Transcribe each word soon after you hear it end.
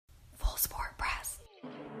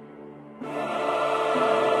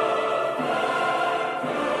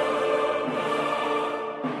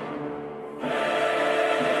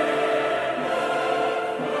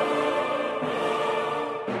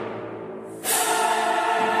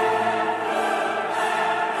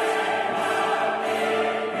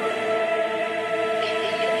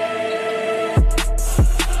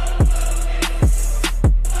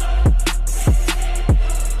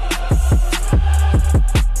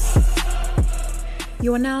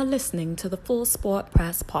You are now listening to the Full Sport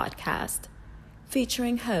Press podcast,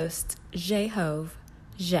 featuring hosts J-Hove,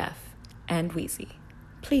 Jeff, and Weezy.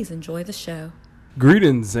 Please enjoy the show.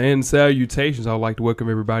 Greetings and salutations. I would like to welcome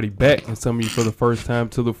everybody back, and some of you for the first time,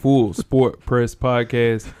 to the Full Sport Press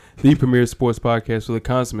podcast, the premier sports podcast for the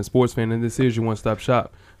consummate sports fan. And this is your one-stop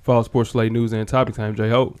shop for all sports-related news and topics. I'm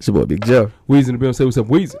J-Ho. It's your boy Big Jeff. Weezy in the building. Say what's up,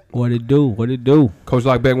 Weezy. What it do? What it do? Coach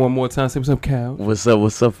Lock back one more time. Say what's up, Cal. What's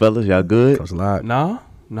up, fellas? Y'all good? Coach Lock. Nah.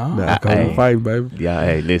 Coach fighting, baby. Yeah,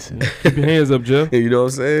 hey, listen. Keep your hands up, Jeff. You know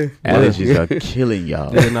what I'm saying? Allergies are killing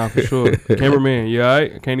y'all. Yeah, nah, for sure. Cameraman, you all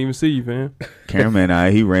right? I can't even see you, fam.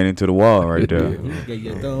 Cameraman, he ran into the wall right there. Get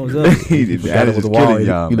your thumbs up. He did. Got it with Allergies the wall. killing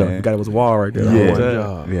y'all, You know, man. you got it with the wall right there. Yeah. One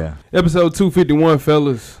job. Yeah. Episode 251,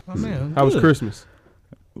 fellas. Oh, man, How was good. Christmas?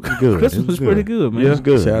 Good. Christmas was pretty good, man. Yeah. It was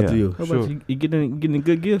good. Shout out yeah. to you. How Sure. about you getting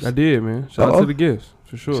good gifts? I did, man. Shout out to the gifts,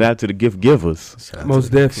 for sure. Shout out to the gift givers. Shout out Most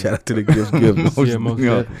to the, definitely. Shout out to the gifts givers. Yeah, most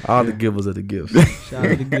definitely. All the givers of the gifts. Shout out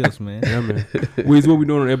to the gifts, man. Yeah, man. Weezy, what we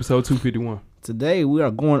doing on episode 251? Today, we are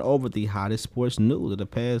going over the hottest sports news of the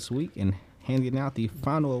past week and handing out the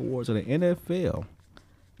final awards of the NFL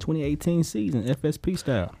 2018 season, FSP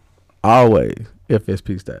style. Always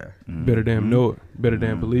FSP style. Better damn know it. Better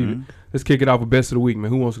damn believe it. Let's kick it off with best of the week, man.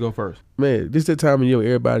 Who wants to go first? Man, this is the time of year where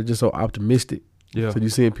everybody's just so optimistic. Yeah, So you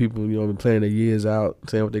seeing people, been planning their years out,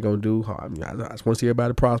 saying what they're gonna do. I mean, I just want to see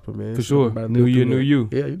everybody prosper, man. for See sure. everybody New live year, through new that. you.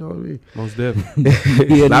 Yeah, you know what I mean. Most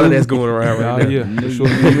definitely. A lot of that's going around right now. Yeah, for sure.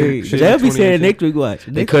 Shit, They'll be saying 2018. next week, watch.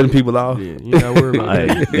 They cutting people off. Yeah, you not worried about Hey,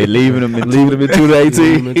 that. they leaving them in Leaving them in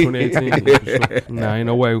 2018. In 2018. For sure. Nah, ain't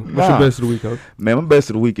no way. What's your Nah. best of the week, coach? Man, my best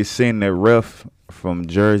of the week is seeing that ref from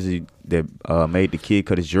Jersey that made the kid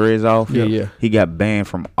cut his dreads off. Yeah. He got banned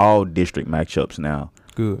from all district matchups now.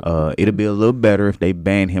 Good. It'll be a little better if they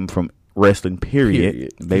ban him from wrestling,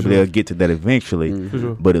 period. Maybe sure. they'll get to that eventually. Mm. For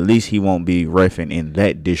sure. But at least he won't be reffing in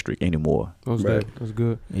that district anymore. Most Right. definitely. That's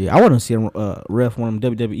good. Yeah, I want to see him ref one of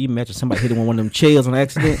them WWE matches. Somebody hit him with one of them chairs on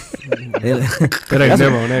accident. That ain't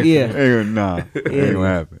never on that. Yeah. Nah, ain't gonna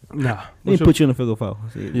happen. Nah. He What's your- put you in the figure four.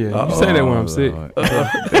 Yeah, you say that when I'm sick. Here we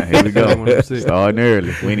Say that when I'm go. sick. Starting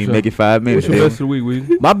early. We ain't even make it 5 minutes. What's your yet. best of the week,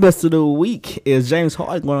 Weezy? My best of the week is James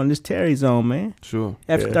Harden going on this Terry zone, man. Sure.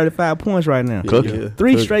 After Yeah. 35 points right now. Cooking. Yeah.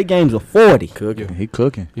 Three Cooking. straight games of 40. Cooking. He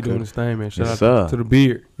cooking. He doing his thing, man. Shout Yes, out sir. to the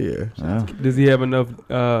beard. Yeah. Yeah. Does he have enough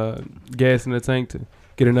gas in the tank to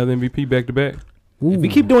get another MVP back to back? If we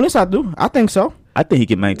keep doing this, I do. I think so. I think he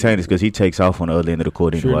can maintain this because he takes off on the other end of the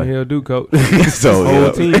court Sure in the anyway. hell do, coach. So Whole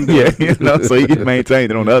yeah, team does. so he can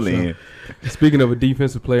maintain it on the other end. Speaking of a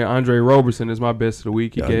defensive player, Andre Roberson is my best of the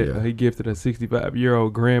week. Yeah. He gifted a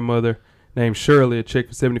 65-year-old grandmother named Shirley a check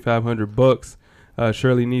for $7,500.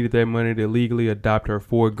 Shirley needed that money to legally adopt her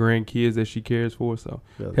 4 grandkids that she cares for. So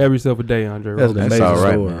have yourself a day, Andre That's an Roberson. amazing all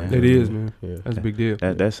right, story. man. It is, man. Yeah. That's a big deal.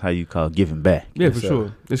 That's how you call giving back. Yeah, Yes, for sir.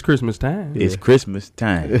 sure. It's Christmas time. Yeah. It's Christmas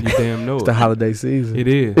time. You damn know It's it. the holiday season. It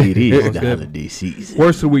is. It is Most the definitely. holiday season.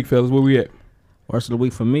 Worst of the week, fellas. Where we at? Worst of the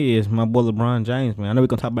week for me is my boy LeBron James, man. I know we're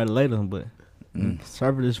going to talk about it later, but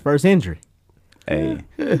suffered his first injury. Hey,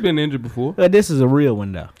 He's been injured before. But this is a real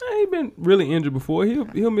one, though. He ain't been really injured before.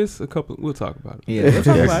 He'll miss a couple. We'll talk about it. Yeah, we'll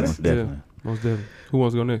talk about most it. definitely. Most definitely. Who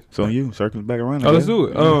wants to go next? So you circling back around. I Oh, let's guess? do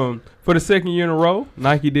it. For the second year in a row,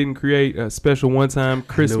 Nike didn't create a special one-time I knew it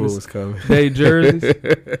Christmas was coming. Day jerseys.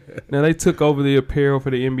 Now, they took over the apparel for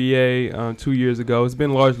the NBA 2 years ago. It's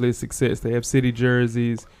been largely a success. They have city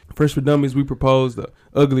jerseys. Fresh for Dummies, we proposed the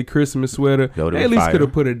ugly Christmas sweater. Yo, that They at was least fire. could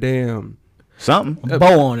have put a damn Something. A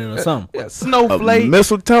bow on it or something. yeah, snowflake.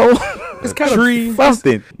 Mistletoe. It's kind of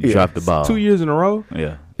Something. You Yeah. dropped the ball. 2 years in a row.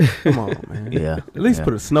 Yeah. Come on, man. Yeah. At least Yeah.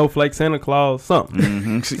 put a snowflake, Santa Claus, something.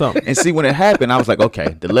 Mhm. See- Something. And see, when it happened, I was like,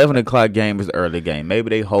 okay, the 11 o'clock game is the early game. Maybe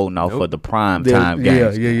they holding out for the prime time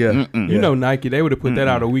Yeah, games. yeah. Mm-mm. You know, Nike, they would have put that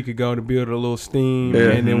out a week ago to build a little steam, Yeah.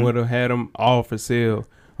 and then would have had them all for sale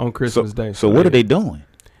on Christmas Day. So what are they doing?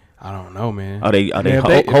 I don't know, man. Are they Man, if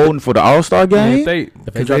they- holding for the All-Star Man, game?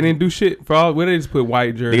 because they didn't do shit for all. Well, they just put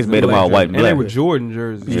white jerseys. just made and them all black white and jerseys. And they black. were Jordan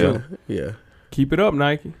jerseys. Yeah. Too. Yeah. Keep it up,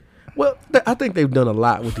 Nike. Well, I think they've done a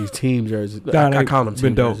lot with these team jerseys. Nah, I they call them been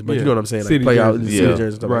team dope, jerseys, but yeah. you know what I'm saying? Like City playoff jerseys. city Yeah. jerseys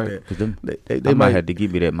and stuff Right. like that. 'Cause them- They I might might have to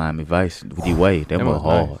give you that Miami Vice with D-Wade. That was was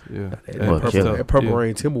hard. nice. Yeah. That That Well, was killer. tough. That Purple Yeah.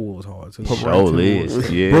 Rain Timberwolves was hard too. Purple Sure Rain is.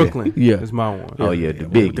 Timberwolves. Yeah. Brooklyn Yeah. is my one. Oh, yeah, the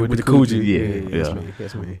big. with the Coogee. Coogee. Yeah, That's yeah. me.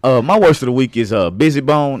 That's me. My worst of the week is Busy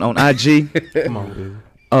Bone on IG. Come on,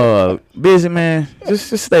 dude. Busy man,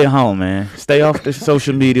 just stay at home, man. Stay off the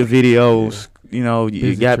social media videos. you know, you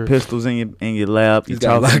Busy got trip. pistols in your lap. You He's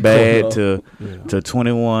got a talking lot bad going to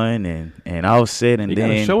 21 and all set, and They got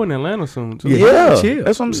a then show in Atlanta soon too. Yeah. chill.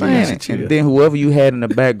 that's what I'm Yeah, saying. chill. And then whoever you had in the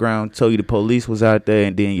background told you the police was out there,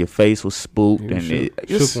 and then your face was spooked, Yeah, and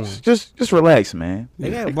shook one. just relax, man. They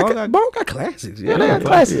got Bone got classics. Yeah, they got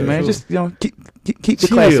classes, man. sure. Just keep the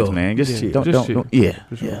Chill. classics, man. Just Yeah, don't just chill. yeah.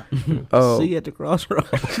 For sure. Yeah. See you at the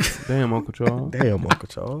crossroads. Damn, Uncle Charles. Damn, Uncle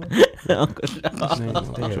Charles. Uncle Charles. Damn,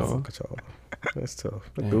 Uncle Damn, Charles. Uncle Charles. That's tough.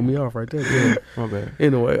 That Damn. threw me off right there. Yeah. My bad.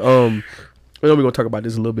 Anyway, I know we're gonna talk about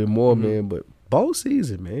this a little bit more, Mhm. man. But bowl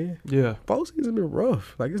season, man. Yeah. Bowl season been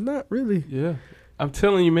rough. Like it's not really. Yeah. I'm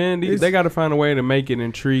telling you, man, It's- they got to find a way to make it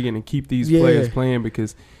intriguing and keep these Yeah. players playing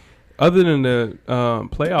because other than the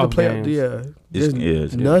playoff games, yeah. It's-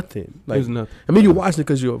 There's yeah. nothing. Like there's nothing. I mean, you're watching it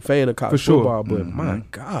because you're a fan of college For sure. football, but Mhm. my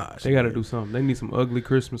gosh, They got to man. do something. They need some ugly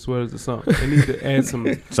Christmas sweaters or something. They need to add some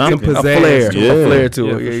Something. a pizzazz flair, to Yeah. a flair to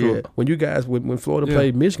Yeah, it. for Yeah, sure. yeah. When you guys, when Florida Yeah.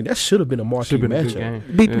 played Michigan, that should have been a marquee Should have been a good matchup. game.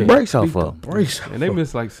 Beat Yeah. the brakes off Beat the of. brakes off And they of.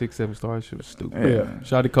 missed like 6-7 stars. Shit was stupid. Yeah.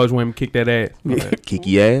 Shout out to Coach Wayman, kick that ass. My Yeah. bad. Kick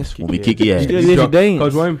your ass when we Yeah. kick your ass. Still did your dance.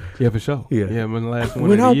 Coach Wayman, yeah, for sure. Yeah. Yeah, when the last one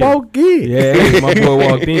When of I the year. walk in, Yeah, my boy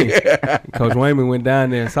walked in. Coach Wayman went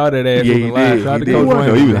down there and saw that ass Yeah, looking he live. did. Shout out He to did. Coach No,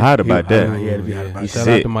 Wayman. he was hot about that. he had to be hot about Shout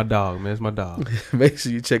that. out to my dog, man. It's my dog. Make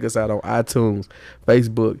sure you check us out on iTunes,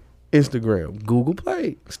 Facebook, Instagram, Google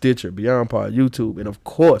Play, Stitcher, Beyond Pod, YouTube, and of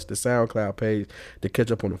course the SoundCloud page to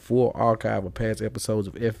catch up on the full archive of past episodes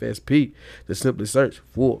of FSP. Just simply search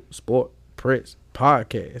Full Sport Press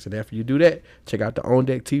Podcast. And after you do that, check out the On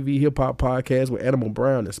Deck TV Hip Hop Podcast with Animal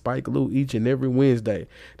Brown and Spike Lee each and every Wednesday.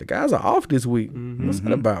 The guys are off this week. What's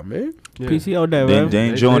that about, man? Yeah. PCO day, They, man. they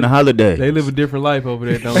enjoying the holiday. They live a different life over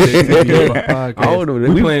there, don't they? Podcast. I don't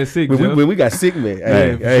know. We playing sick, Jeff. we got sick, man.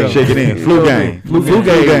 Hey, for shake it in. you Flu know, game. Flu Flu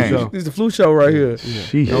game. game. This is the flu show right here.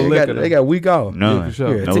 Sheesh. No They liquor, got, though. they got a week off. None. Yeah, for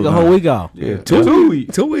sure. Yeah, No, Took a none. whole week off. Yeah, 2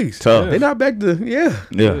 weeks. 2 weeks. Tough. They not back to Yeah.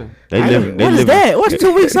 Yeah. They living. They What is living. that? What's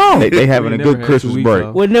 2 weeks off? They having We a never good had 2 Christmas weeks break.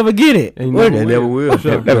 off. We'll never get it. And We'll- They never will. For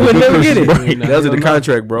sure. That We'll never get it. That was in the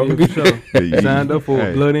contract, bro. Yeah, for sure. Signed up for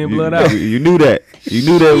it. Blood in, blood out. You knew that. You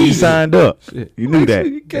knew that when you signed up. Shit. You knew that.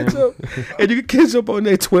 You can catch up, and you can catch up on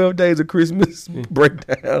that 12 Days of Christmas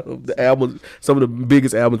breakdown of the albums, some of the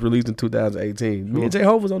biggest albums released in 2018. Me and Jay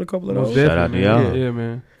Hov was on a couple of Most those. Shout out to definitely, man. y'all. Yeah,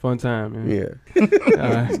 man. Fun time, man. Yeah, All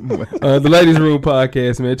right. The Ladies Room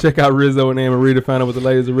podcast, man. Check out Rizzo and Anne-Marie to find out what the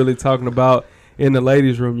ladies are really talking about in the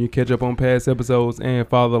Ladies Room. You catch up on past episodes and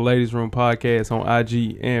follow the Ladies Room podcast on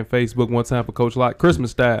IG and Facebook. One time for Coach Locke,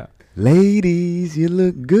 Christmas style. Ladies, you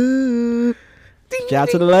look good. Shout out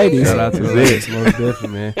to the ladies. Shout out to the ladies, most definitely,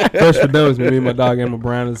 man. Fresh for Dummies, me and my dog Animal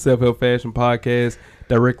Brown is a self-help fashion podcast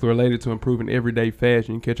directly related to improving everyday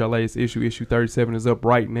fashion. You can catch our latest issue. Issue 37 is up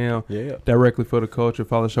right now. yeah. Directly for the culture.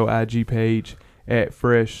 Follow the show IG page at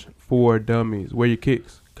Fresh for Dummies. Wear your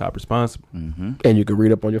kicks. Cop responsible. Mm-hmm. And you can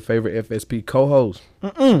read up on your favorite FSP co-host.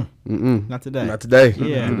 Not today. Not today.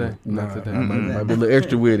 Yeah. Today. Nah, Not today. might be a little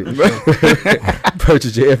extra with it.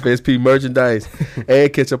 Purchase your FSP merchandise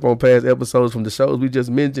and catch up on past episodes from the shows we just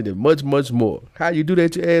mentioned and much, much more. How you do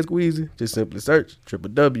that, you ask, Weezy? Just simply search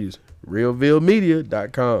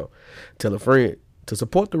www.realvillemedia.com. Tell a friend to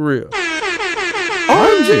support the real.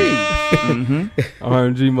 RMG.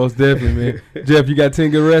 RMG, most definitely, man. Jeff, you got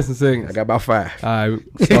 10 good wrestling I seconds. got about 5. All right,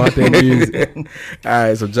 start that music. All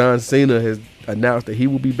right, so John Cena has announced that he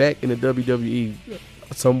will be back in the WWE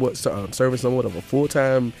serving somewhat of a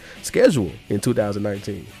full-time schedule in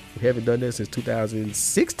 2019. We haven't done that since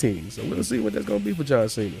 2016, so we'll see what that's going to be for John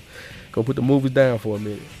Cena. Gonna put the movies down for a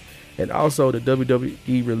minute. And also, the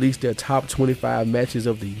WWE released their top 25 matches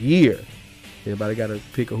of the year. Anybody got to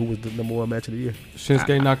pick who was the number 1 match of the year?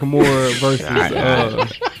 Shinsuke Nakamura versus.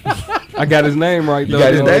 I got his name right, You though.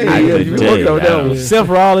 got his name? I Yeah, couldn't you tell worked you on that now. one. Seth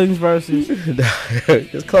Rollins versus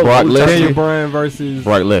It's close. Brock Who Lesnar. was Daniel that? Bryan versus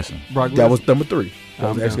Brock Lesnar. Brock That Lesnar. was number 3. That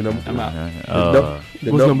was I'm actually down. number 3. I'm out.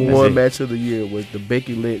 The What's number number 1 one? match of the year was the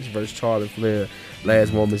Becky Lynch versus Charlotte Flair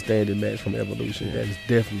last woman standing match from Evolution. That is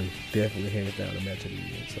definitely hands down the match of the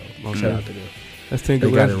year. So Most shout out to them. That's 10 They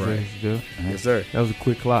good got it wrestling right. seconds, Jeff. Yes, sir. That was a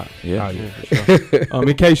quick clock. Yeah. Yeah, for sure.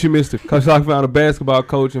 In case you missed it, Coach Locke found a basketball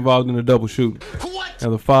coach involved in a double shooting. Now,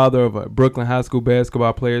 the father of a Brooklyn high school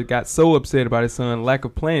basketball player got so upset about his son's lack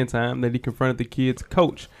of playing time that he confronted the kid's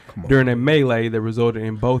coach during a melee that resulted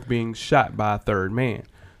in both being shot by a third man.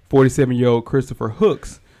 47-year-old Christopher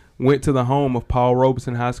Hooks went to the home of Paul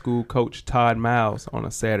Robeson High School coach Todd Miles on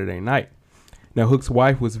a Saturday night. Now, Hooks'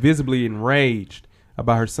 wife was visibly enraged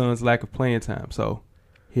about her son's lack of playing time, so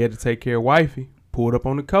he had to take care of wifey, pulled up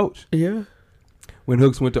on the coach. Yeah. When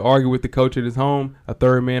Hooks went to argue with the coach at his home, a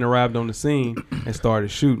third man arrived on the scene and started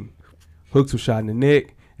shooting. Hooks was shot in the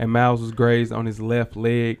neck and Miles was grazed on his left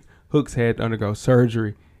leg. Hooks had to undergo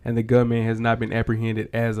surgery, and the gunman has not been apprehended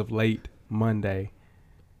as of late Monday.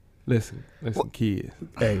 Listen, kids.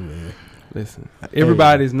 Hey, man. Listen.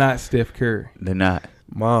 Everybody's not Steph Curry. They're not.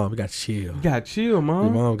 Mom, we got to chill. You got to chill, Your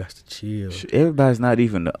Mom. mom got to chill. Everybody's not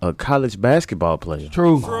even a college basketball player.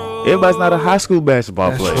 True. Everybody's not a high school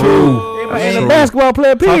basketball That's player. true. Everybody ain't a basketball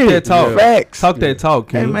player, period. that talk. Facts. Talk that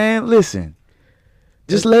talk, Hey, King. man, listen.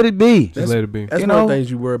 Just let it be. Just let it be. That's You one of know? the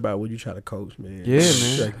things you worry about when you try to coach, man. Yeah,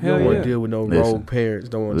 man. Like, you Hell don't want yeah. to deal with no Listen. rogue parents.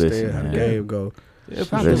 Don't understand Listen, how the man. game go. Yeah,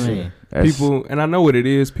 Listen, that's- people, and I know what it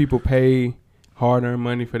is. People pay hard-earned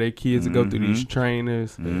money for their kids to go through these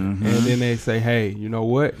trainers, and then they say, "Hey, you know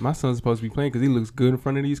what? My son's supposed to be playing because he looks good in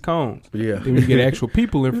front of these cones." Yeah. Then when you get actual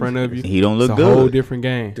people in front of you, He don't look it's a whole good. different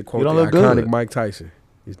game. To quote don't the look iconic good. Mike Tyson,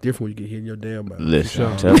 it's different when you get hit in your damn mouth. Listen,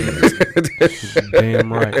 I'm Sure. telling you.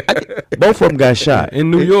 Damn right. Both of them got shot.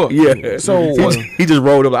 In New York, Yeah. So- he just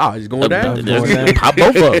rolled up like, oh, he's going down. I'm going down. Pop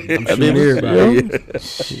both of them. I'm shooting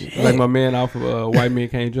everybody. Like my man off of White Men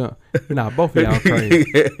Can't Jump. Nah, both of y'all crazy.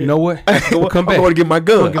 You know what? We'll come back. I'm going to get my I'm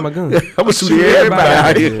gun. gonna get my gun. I'm going to shoot everybody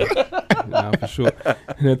out here. Nah, for sure.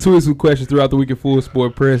 And then tweet us with questions throughout the week at Full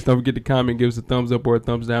Sport Press. Don't forget to comment, give us a thumbs up or a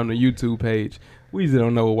thumbs down on the YouTube page. Weezy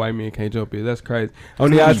don't know what White Men Can't Jump is. That's crazy.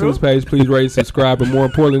 On the iTunes page, please rate, subscribe, and more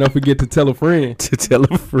importantly, don't forget to tell a friend. To tell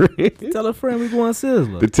a friend. Tell a friend we going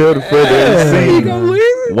Sizzler. To tell the friend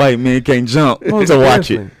that white men can't jump Most to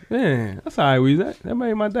watch it. definitely. Man, that's all right, Weezy. That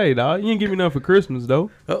made my day, dog. You didn't give me nothing for Christmas,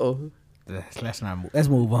 though. Uh-oh. Let's not move. Let's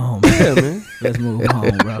move on. Yeah, man. Let's move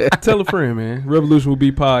on, bro. Tell a friend, man. Revolution will be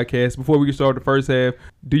podcast. Before we get started the first half,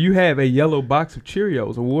 do you have a yellow box of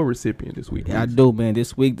Cheerios award recipient this week? Yeah, I do, man.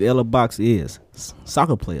 This week the yellow box is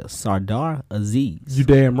soccer player Serdar Aziz. You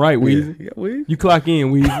damn right, Weezy. Yeah, we. You clock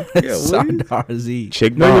in, Weezy. Yeah, we. Serdar Aziz.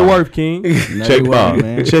 Check Know ball. your worth, King. Know Check your ball. worth,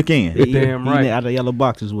 man. Check in. He Damn right. out of the yellow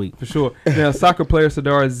box this week. For sure. Now, soccer player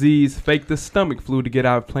Serdar Aziz faked the stomach flu to get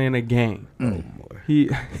out of playing a game. He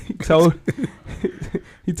told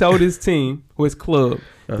he told his team or his club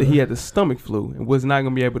that he had the stomach flu and was not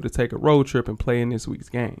going to be able to take a road trip and play in this week's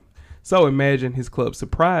game. So imagine his club's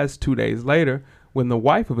surprise 2 days later when the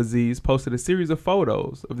wife of Aziz posted a series of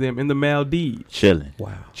photos of them in the Maldives Chilling.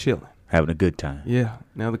 Wow. chilling. Having a good time. Yeah.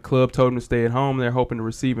 Now the club told him to stay at home. They're hoping to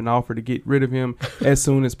receive an offer to get rid of him as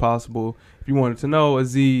soon as possible. If you wanted to know,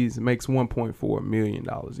 Aziz makes $1.4 million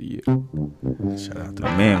a year. Shout out to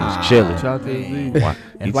The man was chilling. Shout out to Aziz.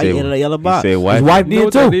 He Why you in the yellow box? He said His wife. wife You know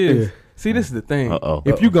what did that too. is? See, this is the thing. Uh-oh.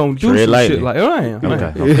 If you gonna do Tread some lightly. shit like, oh, I am.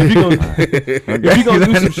 Okay. If you gonna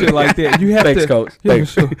do some shit like that, you have Thanks, to. Coach. Yeah,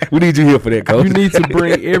 Thanks. for sure. We need you here for that, Coach. You need to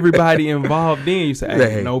bring everybody involved in. You say,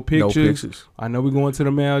 hey, Hey, no pictures. pictures. I know we're going to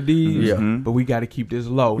the Maldives, Yeah. but we got to keep this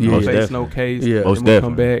low. Yeah. No Most face, no definitely. case. Yeah. And Most we'll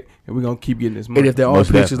come definitely. back and we're gonna keep getting this money. And if there are Most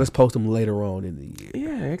pictures, definitely. let's post them later on in the year.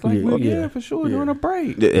 yeah, act like Yeah. we're Yeah. for sure Yeah. during a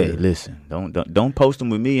break. Hey, listen. Don't post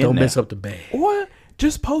them with me Don't in there. mess up the bag. Or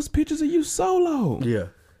just post pictures of you solo. Yeah.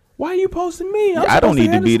 Why are you posting me? I'm I don't supposed to need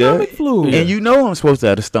to have be the there. stomach flu. And you know I'm supposed to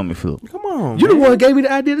have the stomach flu. Come on, You the man. one who gave me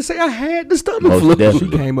the idea to say I had the stomach Most flu. She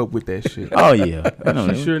definitely. came up with that shit. Oh yeah. I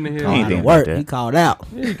know. She sure in the hell. He ain't Out think of about work. that. He called out.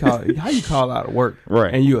 Yeah, how you call out of work?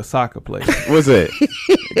 Right. And you a soccer player. What's that?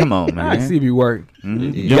 Come on, man. I see if you work.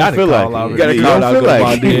 Mhm. You You don't gotta feel call like out it. of You gotta it. call You out. don't Go feel to like it.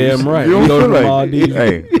 Maldives. Damn right. You don't You go feel to like Maldives.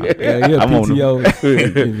 it. Hey, Yeah, I'm on PTO.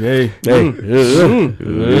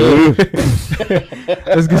 Hey.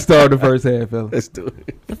 Let's get started the first half, fellas. Let's do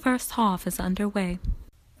it. The first half is underway.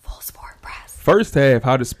 Full Sport Press. First half,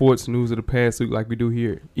 how the sports news of the past week, like we do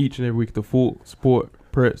here each and every week, the Full Sport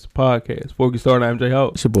Press podcast. Before we get started, I'm J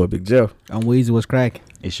Ho. It's your boy Big Jeff. I'm Weezy. What's cracking?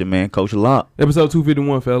 It's your man, Coach Lock. Episode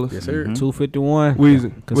 251, fellas. Yes, sir. Mhm. 251.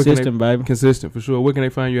 Weezy. Consistent, baby. Consistent, for sure. Where can they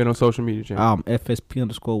find you at on social media, channel?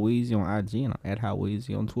 FSP_Weezy on IG and I'm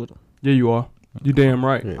 @HowWeezy on Twitter. Yeah, you are. You damn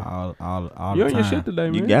right. Yeah. All You the on your time. shit today,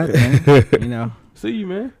 man. You got it, man. You know, See you,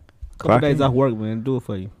 man. couple Clocking. days off work, man. Do it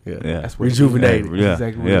for you. Yeah. Yeah. That's what Rejuvenated. It is. Yeah, That's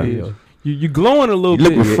exactly yeah. what it is. You glowing a little You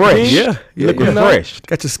look bit. refreshed. Yeah. You look You know? refreshed.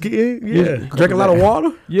 Got your skin. Yeah. Yeah. Drink a lot of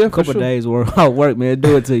water. Yeah, for Couple sure. days work work, man.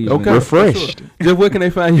 Do it to you. Okay. man. Refreshed. For sure. Jeff, where can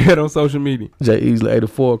they find you at on social media? J Easley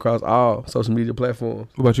 84 across all social media platforms.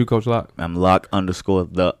 What about you, Coach Lock? I'm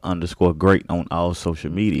Lock_the_great on all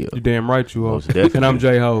social media. You damn right you are. Most definitely. And I'm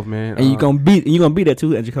J Hove, man. And you gonna beat that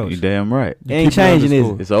too at your coach. You damn right. It ain't keep it changing, is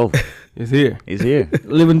underscore. it? It's over. It's here. It's here.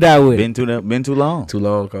 Live and die with it. Been too long. Too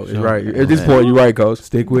long, Coach. It's Sure. right. At this point, you're right, Coach.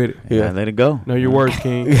 Stick with it. Yeah. Nah, let it go. Know your words,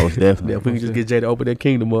 King. Most definitely. Yeah, if we can just get Jay to open that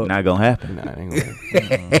kingdom up. Not gonna happen. Nah, I ain't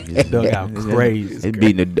gonna dug out crazy. It's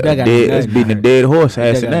beating a That got dead. nothing. It's beating a dead horse. That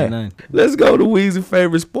Asking got that. nothing. Let's go to Weezy's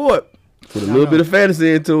favorite sport. With a little bit of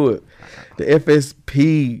fantasy into it. The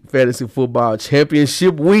FSP Fantasy Football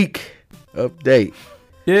Championship Week update.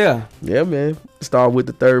 Yeah. Yeah, man. Start with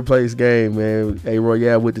the third place game, man. A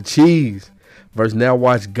Royale with the cheese versus Now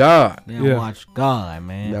Watch God. Now watch God,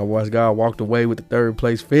 man. Now Watch God walked away with the third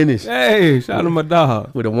place finish Hey, shout out to my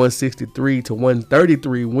dog. with a 163 to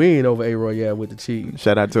 133 win over A Royale with the cheese.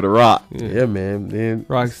 Shout out to The Rock. Yeah, man. Then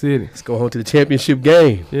Rock City. let's go home to the championship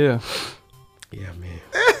game. Yeah. Yeah, man.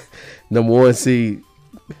 Number 1 seed,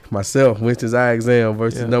 myself, Winston's eye exam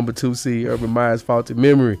versus number 2 seed, Urban Meyer's faulty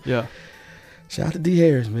memory. Yeah. Shout out to D.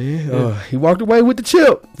 Harris, man. Yeah. He walked away with the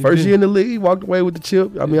chip. He First did. year in the league, he walked away with the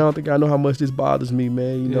chip. I mean, I don't think I know how much this bothers me,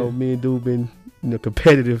 man. You know, me and dude been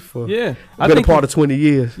competitive for Yeah. better part of 20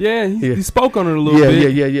 years. Yeah, he Yeah. spoke on it a little Yeah,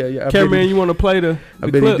 bit. yeah. Cameraman, you want to play the I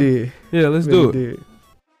bet clip? he did. Yeah, let's I bet do he it. did.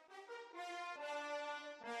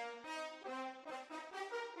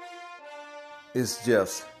 It's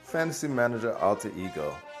Jeff's fantasy manager alter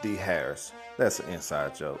ego, D. Harris. That's an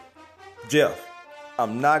inside joke. Jeff,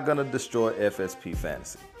 I'm not going to destroy FSP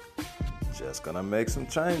Fantasy. Just going to make some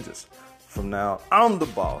changes. From now, I'm the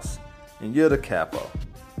boss, and you're the capo.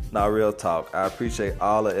 Now, real talk, I appreciate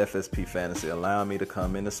all of FSP Fantasy allowing me to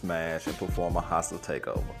come in and smash and perform a hostile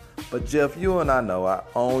takeover. But Jeff, you and I know I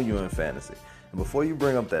own you in fantasy. And before you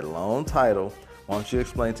bring up that long title, why don't you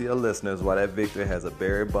explain to your listeners why that victory has a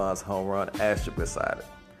Barry Bonds home run asterisk beside it?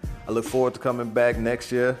 I look forward to coming back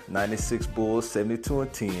next year, 96 Bulls,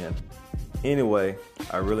 72-10. Anyway,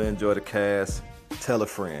 I really enjoy the cast. Tell a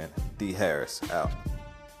friend. D. Harris, out.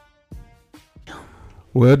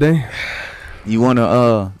 Well, dang. You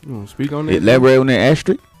wanna You want to speak on that? elaborate on that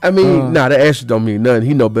asterisk? I mean, that actually don't mean nothing.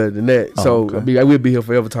 He know better than that. So okay. I mean, I will be here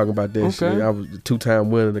forever talking about that Okay. shit. I was a 2-time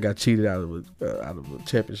winner that got cheated out of a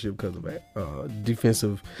championship because of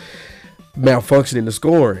defensive malfunction in the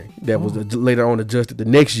scoring that was later on adjusted the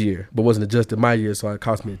next year, but wasn't adjusted my year, so it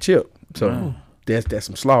cost me a chip. So that's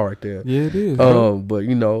some slaw right there. Yeah, it is. bro. But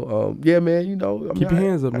you know, yeah, man, you know, I mean, Keep your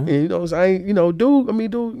hands up, man. You know, I ain't, you know, dude, you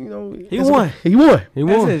know, He won. He won. He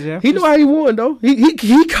won. That's it, Jeff. He knew how he won though.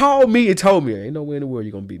 He called me and told me, ain't no way in the world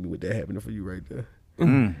you gonna beat me with that happening for you right there.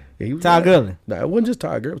 Yeah, he was Ty right. Gurley. Nah, it wasn't just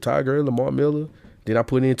Ty Gurley. Ty Gurley, Lamar Miller. Then I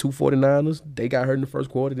put in 2 49ers. They got hurt in the first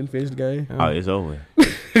quarter. Didn't finish the game. Oh, it's over.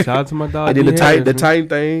 Shout out to my dog. And then D. the Harris,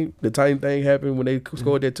 Titan man. thing happened when they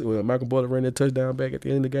scored that. Malcolm Butler ran that touchdown back at the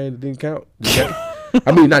end of the game. That didn't count.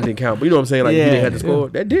 I mean, not didn't count, but you know what I'm saying. Like he didn't have to score.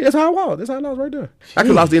 That's how I was. That's how I lost right there. I could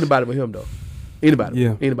have lost to anybody but him though. Anybody.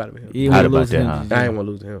 Yeah. Anybody but him. You How wanna about lose that, him, huh? did you? I ain't want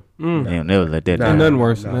to lose to him. Damn, never let that Nah, down. nothing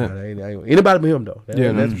worse than nah, that. ain't anybody but him though.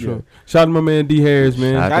 Yeah, that's that's for sure. Shout out to my man D. Harris,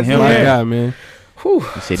 man. Shout out to That's him, my man. guy, man. Whew.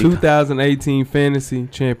 He said he 2018 fantasy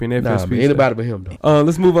champion, FSP. Nah, man, anybody but him though.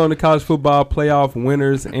 Let's move on to college football playoff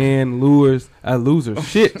winners and losers.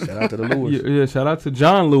 Shit. Shout out to the Lewis. Yeah, shout out to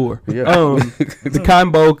John Lure. Yeah. The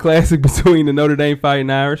Cotton Bowl Classic between the Notre Dame Fighting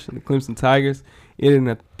Irish and the Clemson Tigers ended in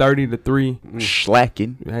a 30-3.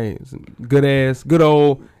 slacking. Hey, it's a good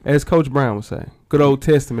old, as Coach Brown would say, good old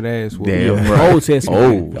Testament ass whooping. Damn Yeah. right. Old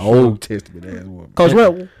Testament. Old Testament ass woman.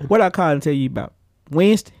 Coach, what I called and tell you about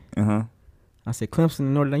Wednesday? Uh-huh. I said Clemson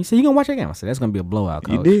and Notre Dame. You said you gonna watch that game? I said that's gonna be a blowout,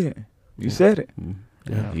 Coach. You did. You said it.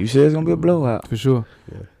 Yeah. You said it's gonna be a blowout. For sure.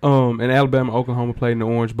 Yeah. And Alabama, Oklahoma played in the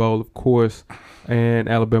Orange Bowl, of course, and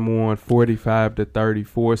Alabama won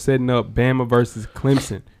 45-34, setting up Bama versus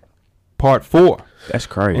Clemson, Part 4 That's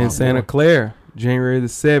crazy. in Santa Clara, January the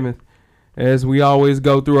 7th. As we always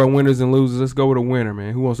go through our winners and losers, let's go with a winner,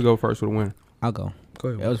 man. Who wants to go first with a winner? I'll go. Go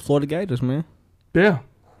ahead. That was Florida Gators, man. Yeah.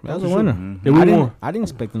 That was For a sure. winner. Yeah, we I didn't, won. I didn't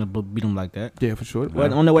expect them to beat them like that. Yeah, for sure. Well, I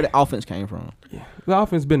don't know where the offense came from. Yeah. The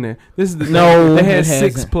offense been there. This is the No, they had it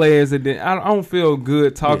 6 hasn't. players that didn't. I don't feel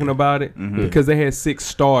good talking about it Mhm. because they had 6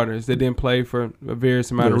 starters that didn't play for a various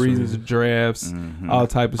amount of Various reasons, drafts, Mhm. all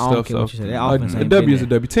type of I don't stuff. care So what you said. That a offense ain't W been is a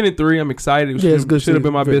there. W. 10-3. I'm excited. Yeah, it's good Should have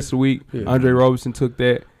been my season. best of the week. Yeah. Andre Roberson took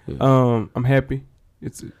that. Yeah. I'm happy.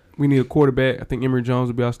 We need a quarterback. I think Emory Jones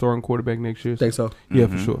will be our starting quarterback next year. Think so? Yeah,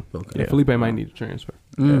 for Mhm. sure. Okay. Yeah, Felipe might need to transfer.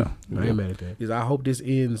 I Yeah. ain't mad at that. Because I hope this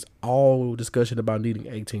ends all discussion about needing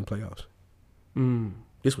 18 playoffs.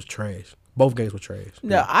 This was trash. Both games were trash.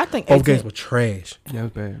 No, I think Both 18 games were trash. Yeah, it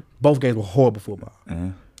was bad. Both games were horrible football. Yeah.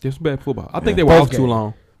 It was bad football. I think Yeah. they were Both off too games.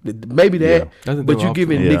 long. Maybe that, I think they but were you off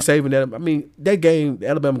giving too long. Nick Saban that. I mean, that game, the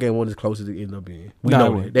Alabama game, wasn't as close as it ended up being. We Nah, know it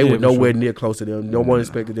that. wasn't. They Yeah, were for nowhere sure. near close to them. No one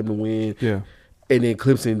expected them to win. Yeah. And then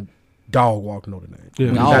Clemson dog walked Notre Dame. Yeah.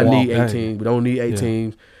 We do Dog not walk. need Hey. 18. We don't need 8 Yeah.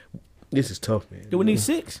 teams. This is tough, man. Do we need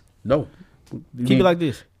 6? No. Keep it like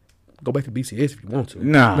this. Go back to BCS if you want to.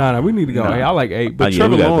 Nah. Nah, we need to go. Nah. Hey, I like 8. But Oh, yeah,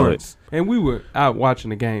 Trevor we gotta go Lawrence, and we were out watching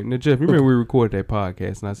the game. Now, Jeff, remember we recorded that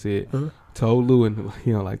podcast, and I said, told Lou, and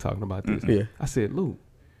he don't like talking about this. Yeah. I said, Lou,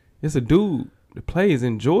 it's a dude that plays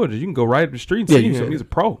in Georgia. You can go right up the street and Yeah, see you him. said He's it. a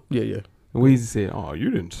pro. Yeah, yeah. And Weezy said, "Oh, you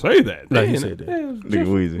didn't say that." No, then. he said that. Yeah, Nigga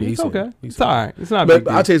Weezy. It's okay. He It's said all right. It's not a But big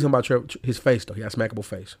deal. I'll tell you something about Trevor. His face, though. He has a smackable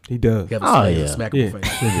face. He does. He has Oh, a yeah. smackable Yeah.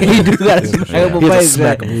 face. He do got a smackable He has face. a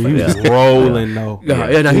smackable He's face. rolling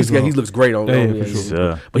though. He looks great on Yeah, for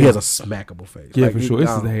sure. But he has a smackable face. Yeah, Like, for he- sure. This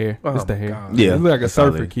is oh, the hair. oh It's the my hair. God. Yeah. He look like a That's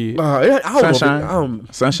surfer solid. kid. I don't know. Sunshine.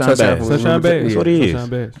 Sunshine Sunshine Bass. Sunshine Bass. That's what he is. Sunshine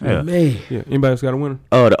Bass. Yeah. Man. Yeah. Anybody else got a winner?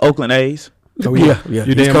 The Oakland A's. Oh, Yeah. You're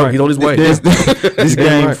He's damn coming. right. He's on his way. This Damn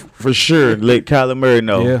game right. for sure let Kyler Murray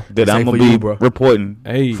know Yeah. that Same I'm for gonna you, be bro. reporting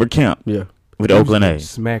Hey. for camp Yeah. with the Oakland A's.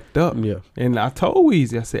 Smacked up. Yeah. And I told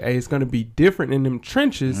Weezy, I said, hey, it's going to be different in them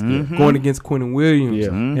trenches going against Quentin Williams Yeah.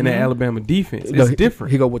 and the Alabama defense. It's No,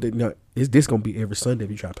 different. He go with it. No, this gonna be every Sunday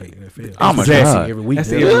if you try to play the NFL. Oh my That's God. every week.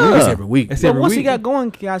 That's man. every It's week. every week. That's But every once he week. got going,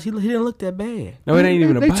 guys, he didn't look that bad. No, it ain't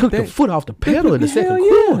even They about took that. the foot off the pedal in the second Hell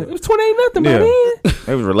yeah. quarter. It was 28-0 by Yeah. then.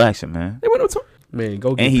 They was relaxing, man. They went up to Man,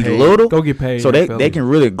 go get And he's paid. little, go get paid. so they fellas. can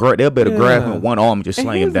really they'll better grab him Yeah. with one arm and just And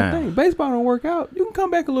sling him here's the down. thing. Baseball don't work out. You can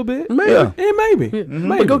come back a little bit. Man. Yeah. And maybe. Yeah.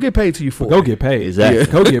 Maybe. But go get paid till you four. Go get paid. Exactly.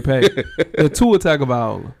 Go get paid. The Tua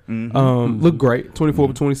Tagovailoa looked great. 24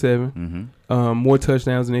 for 27. More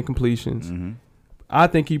touchdowns and incompletions. I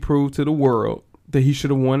think he proved to the world that he should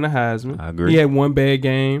have won the Heisman. I agree. He had one bad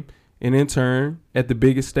game, and in turn, at the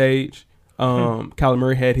biggest stage, Kyler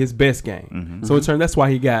Murray had his best game. So in turn, that's why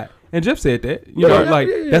he got. And Jeff said that. You know, Yeah, like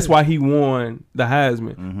yeah, yeah. that's why he won the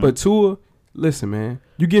Heisman. But Tua, listen, man,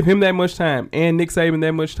 you give him that much time and Nick Saban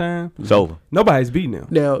that much time, It's over. nobody's beating him.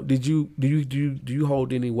 Now, do you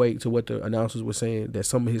hold any weight to what the announcers were saying that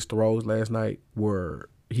some of his throws last night were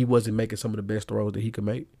he wasn't making some of the best throws that he could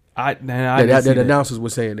make? I That didn't see the that. announcers were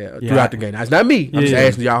saying that Yeah, throughout the game. Now, it's not me. I'm just Yeah.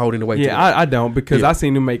 asking y'all holding the weight. to Yeah, that. I don't because Yeah. I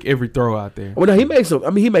seen him make every throw out there. Well, no, he made some. I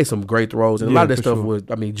mean, he made some great throws, and a Yeah, lot of that for stuff sure. was.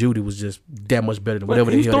 I mean, Judy was just that much better than But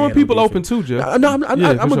whatever he the was hell. they throwing had on people open defense. too, Jeff. No, I'm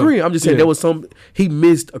for sure. agreeing. I'm just saying Yeah. there was some. He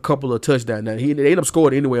missed a couple of touchdowns. Now they ended up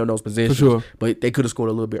scoring anyway on those possessions, sure. but they could have scored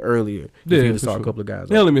a little bit earlier Yeah, if he for saw a sure. couple of guys.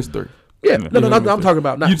 They only missed 3. Yeah, no, I'm talking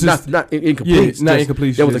about You just- not incomplete. Yeah, not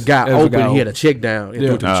incomplete, There was a just guy there was a open. guy He had a open. check down and Yeah.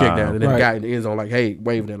 threw it to the check down, and then Right. the guy in the end zone like, hey,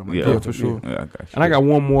 waving at him. Like, Yeah, for sure. Yeah, I got you. And I got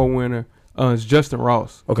one more winner. It's Justin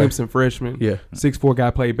Ross, Okay. Clemson freshman. Yeah. 6'4"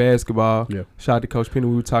 guy, played basketball. Yeah. Shout out to Coach Penny.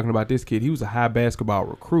 We were talking about this kid. He was a high basketball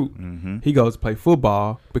recruit. He goes to play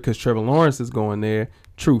football because Trevor Lawrence is going there.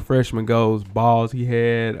 True freshman goes, balls. He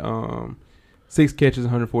had 6 catches,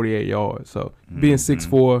 148 yards. So being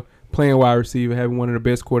 6'4", playing wide receiver, having one of the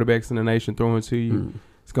best quarterbacks in the nation throwing to you,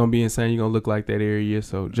 it's going to be insane. You're going to look like that every year.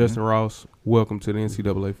 So Justin Ross, welcome to the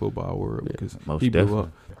NCAA football world because most he blew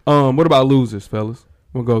definitely. up. What about losers, fellas?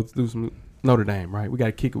 We'll go through some Notre Dame, right? We got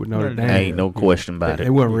to kick it with Notre Dame. Ain't no question about They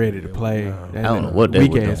it. weren't ready to play. I don't know what they were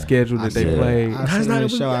weekend doing. schedule that they said- played. I That's seen not the it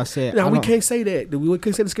was- show. I said, Now I we don't- can't say that. We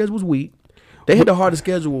can't say the schedule was weak. They had the hardest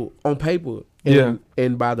schedule on paper, and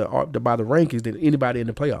by the rankings than anybody in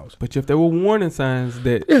the playoffs. But if there were warning signs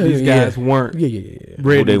that Yeah, these yeah, guys weren't Yeah.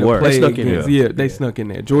 ready Who they to were. play They snuck in against, there. they snuck in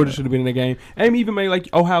there. Georgia should have been in that game. And even maybe like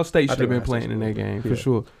Ohio State should have think been Ohio playing State in that should game have. for Yeah.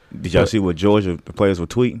 sure. Did y'all see what Georgia the players were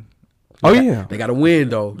tweeting? Oh yeah, They got to win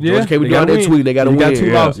though. Yeah, Georgia can't they be down gotta there win. tweeting. They got to You win. got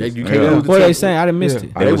 2 losses. You Yeah. can't lose. What they saying? I done missed Yeah.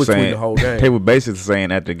 it. They They was were tweeting saying the whole game. they were basically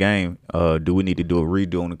saying at the game, do we need to do a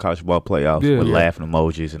redo on the college ball playoffs Yeah. with Yeah. laughing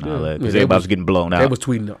emojis and all that? Because Yeah, they everybody was- was getting blown They out. was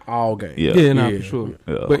tweeting all game. Yeah. yeah, nah, Yeah. for sure.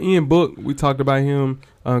 Yeah. But Ian Book, we talked about him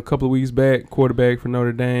a couple of weeks back, quarterback for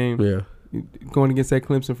Notre Dame, Yeah. going against that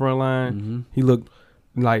Clemson front line. He looked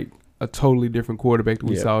like a totally different quarterback that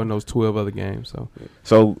we Yeah. saw in those 12 other games.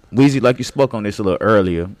 So, Weezy, like you spoke on this a little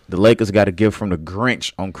earlier, the Lakers got a gift from the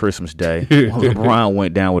Grinch on Christmas Day. While LeBron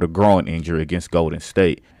went down with a groin injury against Golden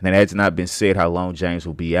State. And it has not been said how long James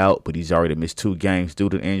will be out, but he's already missed 2 games due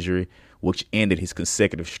to the injury, which ended his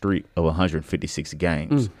consecutive streak of 156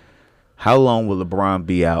 games. How long will LeBron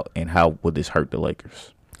be out, and how will this hurt the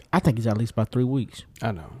Lakers? I think he's at least about 3 weeks.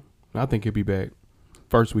 I know. I think he'll be back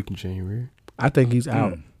first week in January. I think he's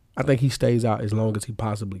out. I think he stays out as long as he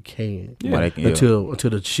possibly can. Yeah. Well, they can- Until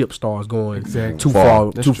the ship starts going Exactly. too Far.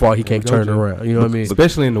 far, That's too true. far. He can't There we turn go, around. You know what I mean?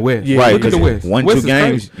 Especially in the West. Yeah, Right, Look at the because West. 1-2 West is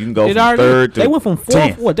games, crazy. you can go It from already- 3rd to They went from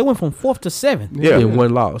 10th. They went from 4th to 7th. Yeah. In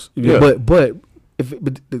one loss. Yeah. But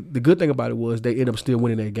the good thing about it was they ended up still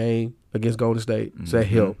winning that game against Golden State. So that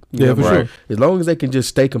helped. You Yeah, know, for right? sure. As long as they can just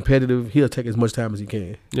stay competitive, he'll take as much time as he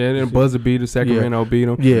can. Yeah, and then buzzer beat him, Sacramento beat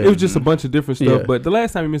him. Yeah. It was just a bunch of different stuff. Yeah. But the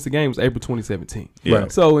last time he missed a game was April 2017. Yeah.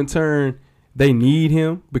 Right. So in turn, they need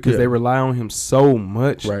him because Yeah. they rely on him so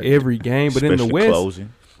much Right. every game. But in the Especially West, closing.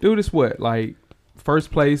 dude, it's what, like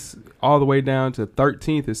first place all the way down to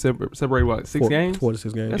 13th is separated what, 6 games? 4 to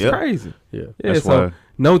 6 games. That's Yep. crazy. Yeah. Yeah, That's so why-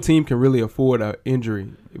 no team can really afford an injury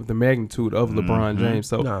with the magnitude of LeBron James.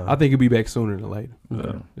 So Nah. I think he'll be back sooner than later.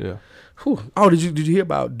 Yeah. Yeah. Oh, did you hear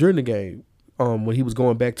about during the game when he was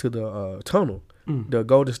going back to the tunnel? The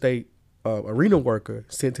Golden State arena worker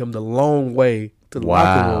sent him the long way to the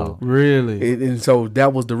locker room. Really? And so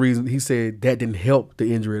that was the reason he said that didn't help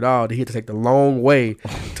the injury at all. He had to take the long way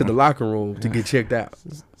to the locker room to get checked out.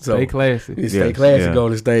 So Stay classy. Stay classy,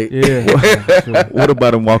 Golden State. Yeah. What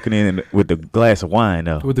about him walking in with the glass of wine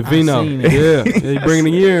though? With the vino. seen it. Yeah. He bringing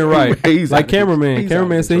the year in right. He's Like out of cameraman. control.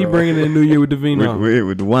 Cameraman said he bringing in the new year with the vino.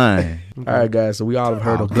 With the wine. All right, guys. So we all have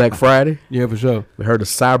heard of Black Friday. Yeah, for sure. We heard of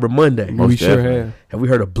Cyber Monday. We sure definitely. have. Have we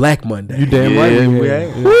heard of Black Monday? You damn Yeah, right. we have.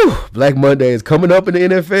 ain't. Woo! Black Monday is coming up in the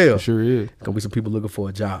NFL. It sure is. Gonna be some people looking for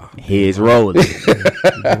a job. Heads rolling.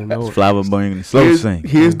 You better know it. Flower bringing slow Here's, sing.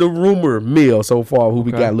 here's the rumor mill so far who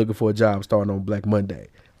we Okay. got looking for a job starting on Black Monday.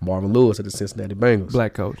 Marvin Lewis of the Cincinnati Bengals.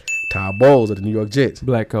 Black coach. Todd Bowles of the New York Jets.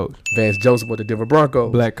 Black coach. Vance Joseph of the Denver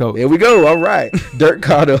Broncos. Black coach. There we go. All right. Dirk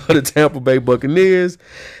Carter of the Tampa Bay Buccaneers.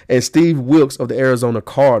 And Steve Wilkes of the Arizona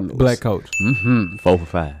Cardinals. Black coach. 4 for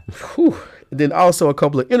 5. Whew. And then also a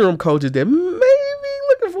couple of interim coaches that may be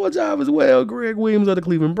looking for a job as well. Greg Williams of the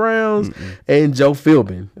Cleveland Browns and Joe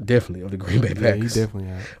Philbin, definitely of the Green Bay Yeah, he Packers, definitely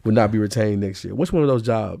has. will not be retained next year. Which one of those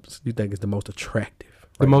jobs do you think is the most attractive?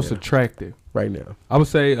 The right most now? attractive. right now. I would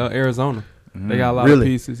say Arizona. They got a lot Really?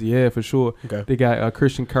 of pieces. Yeah, for sure. Okay. They got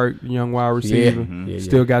Christian Kirk, young wide receiver. Yeah,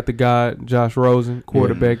 Still got the guy, Josh Rosen,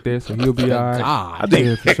 quarterback there, so he'll be all right. I think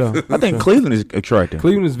Yeah, for sure. I think Cleveland is attractive.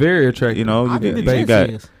 Cleveland is very attractive. You know, I think the you Jets got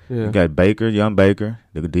is. Yeah. you got Baker, young Baker.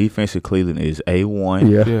 The defense of Cleveland is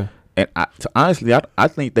A1. Yeah. Yeah. And honestly, I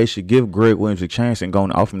think they should give Greg Williams a chance and go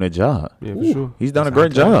and offer him that job. Yeah, for sure. He's done a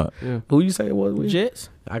great job. Yeah. Who you say it was? Will? Jets.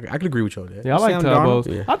 I can agree with you on that. Yeah, I like Sam Todd Darnold? Bowles.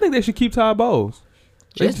 Yeah. I think they should keep Todd Bowles.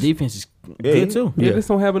 Jets defense is Yeah, good too. Yeah, Yeah. they just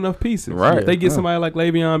don't have enough pieces. Right. If they get somebody like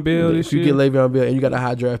Le'Veon Bell this If you year, get Le'Veon Bell and you got a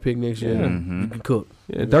high draft pick next year, Yeah. you can cook.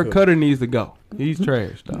 yeah, Dirk Cutter needs to go. He's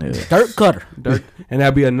trash, though. Yeah. Dirk Cutter. Dirk, and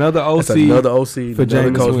that'll be another OC. That's another OC for another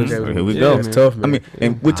Jameis coach. Winston. Here we Yeah, go. It's man. tough, man. I mean,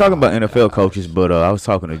 and we're talking about NFL coaches, but I was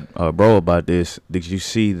talking to bro about this. Did you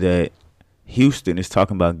see that Houston is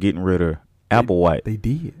talking about getting rid of Applewhite? They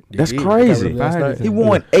did. That's They did. crazy. They got rid of him last night. He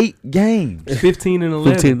won 8 games. 15 and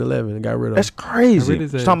 11. 15-11 and got rid of That's him. crazy. Rid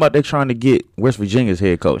his It's ass. talking about they trying to get West Virginia's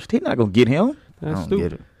head coach. They're not gonna get him. That's I don't stupid.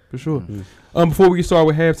 get it. For sure. Before we get started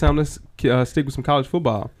with halftime, let's stick with some college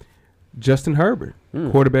football. Justin Herbert,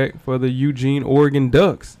 quarterback for the Eugene, Oregon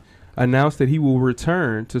Ducks, announced that he will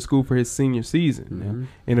return to school for his senior season.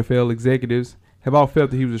 Now, NFL executives have all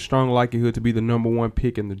felt that he was a strong likelihood to be the number 1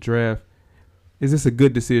 pick in the draft. Is this a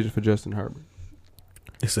good decision for Justin Herbert?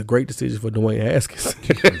 It's a great decision for Dwayne Haskins.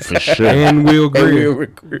 For sure. And Will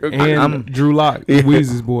Greer. And And Drew Lock, Yeah.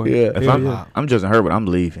 Weezy's boy. Yeah. If Hell I'm Justin Herbert, I'm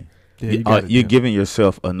leaving. Yeah, you got it, You're yeah. giving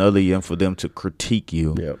yourself another year for them to critique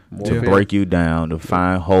you, yeah, more to fair. break you down, to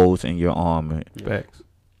find holes in your armor, Facts.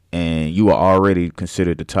 and you are already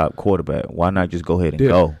considered the top quarterback. Why not just go ahead and Dip.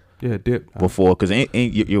 go Yeah, dip. before? Because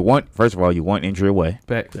you want, first of all, you want injury away.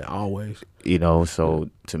 Facts. Yeah, always. You know, so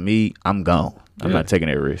to me, I'm gone. I'm Yeah. not taking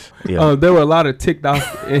that risk. Yeah. There were a lot of ticked off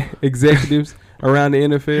executives around the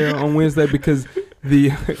NFL on Wednesday because the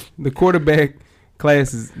quarterback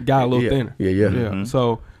classes got a little Yeah. thinner. Yeah. Mhm.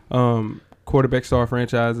 So quarterback star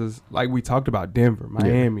franchises like we talked about, Denver,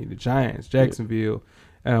 Miami, the Giants, Jacksonville,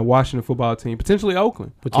 Washington football team, potentially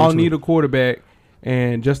Oakland, all Potentially. need a quarterback.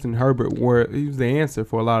 And Justin Herbert, he was the answer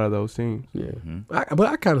for a lot of those teams. Yeah. But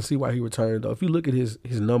I kind of see why he returned, though. If you look at his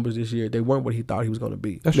numbers this year, they weren't what he thought he was going to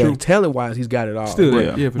be. That's now, true. Talent-wise, he's got it all. Still,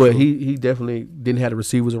 but, yeah, for but sure. he definitely didn't have the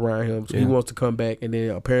receivers around him, so he Yeah. wants to come back. And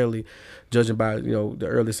then apparently, judging by the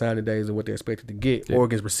early signing days and what they expected to get, Yeah.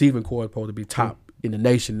 Oregon's receiving core is supposed to be top in the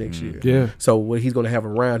nation next year. Yeah. So what he's going to have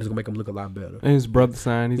around is going to make him look a lot better. And his brother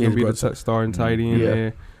signed. He's Yeah, going to be his the brother starting tight end Yeah.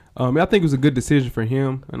 there. I think it was a good decision for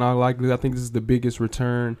him, and I think this is the biggest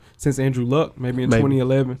return since Andrew Luck, maybe in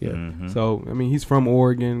 2011. Yeah. Mhm. So, I mean, he's from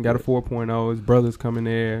Oregon, got a 4.0. His brother's coming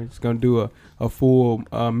there. He's going to do a full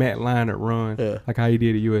Matt Leinart run, Yeah. like how he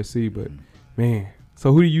did at USC. But, man,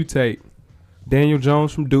 so who do you take? Daniel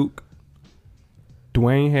Jones from Duke,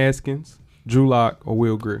 Dwayne Haskins, Drew Lock, or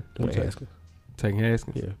Will Greer? Dwayne Haskins. Taking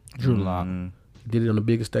Haskins. Yeah. Drew Lock. Mhm. He did it on the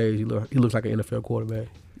biggest stage. He looks like an NFL quarterback.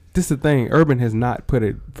 This is the thing. Urban has not put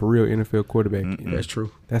a for real NFL quarterback in. Mm-mm. That's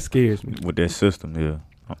true. That scares me. With that system,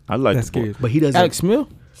 yeah. I like That the boy. scares me. But he doesn't. Alex Smith.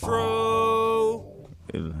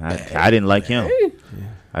 I didn't like him.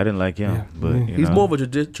 I didn't like him, Yeah. but Yeah. you He's know. more of a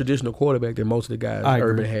traditional quarterback than most of the guys I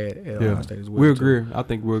Urban agree. had at Yeah. Ohio State as well. Will too. Greer. I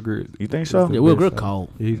think Will Greer. You think so? the Yeah, Will best Greer out. cold.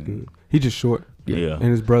 He's good. He just short. Yeah. And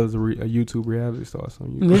his brother's a YouTube reality star. So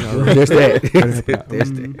you That's that. That's that.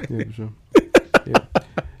 Yeah, for sure. Yeah.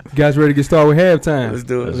 You guys ready to get started with halftime? Let's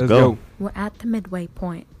do it. Let's go. go. We're at the midway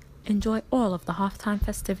point. Enjoy all of the halftime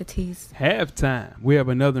festivities. Halftime. We have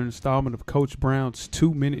another installment of Coach Brown's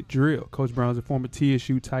 2-minute drill. Coach Brown's a former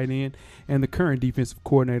TSU tight end and the current defensive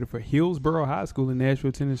coordinator for Hillsborough High School in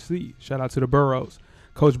Nashville, Tennessee. Shout out to the Burrows.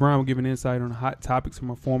 Coach Brown will give an insight on hot topics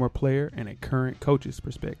from a former player and a current coach's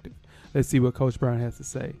perspective. Let's see what Coach Brown has to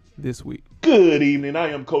say this week. Good evening. I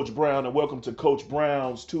am Coach Brown, and welcome to Coach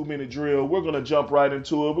Brown's 2-minute drill. We're going to jump right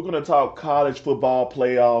into it. We're going to talk college football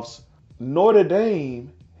playoffs. Notre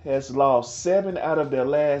Dame has lost 7 out of their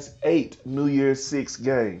last 8 New Year's 6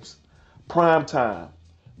 games. Prime time,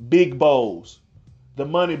 big bowls, the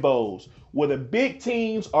money bowls, where the big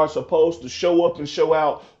teams are supposed to show up and show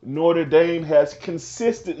out. Notre Dame has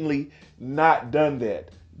consistently not done that.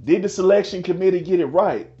 Did the selection committee get it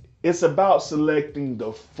right? It's about selecting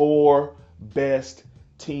the 4 best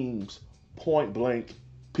teams, point blank,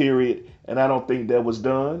 period. And I don't think that was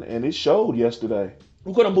done, and it showed yesterday.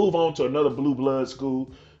 We're going to move on to another blue blood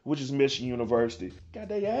school, which is Michigan University. Got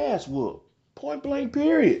their ass whooped, point blank,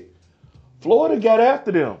 period. Florida got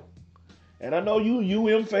after them. And I know you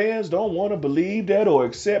UM fans don't want to believe that or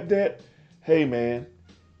accept that. Hey, man,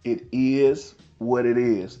 it is what it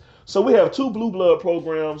is. So we have 2 blue blood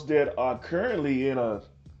programs that are currently in a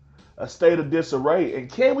state of disarray.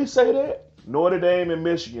 And can we say that? Notre Dame and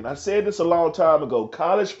Michigan. I said this a long time ago.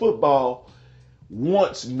 College football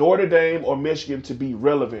wants Notre Dame or Michigan to be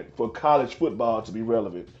relevant for college football to be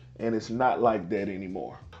relevant. And it's not like that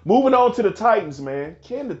anymore. Moving on to the Titans, man.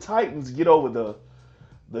 Can the Titans get over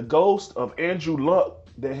the ghost of Andrew Luck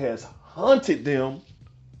that has hunted them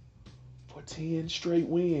for 10 straight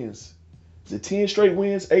wins? Is it 10 straight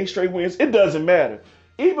wins, 8 straight wins? It doesn't matter.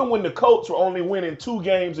 Even when the Colts were only winning 2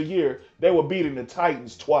 games a year, they were beating the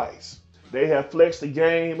Titans twice. They have flexed the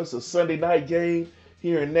game. It's a Sunday night game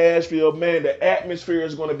here in Nashville. Man, the atmosphere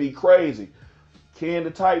is going to be crazy. Can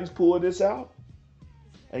the Titans pull this out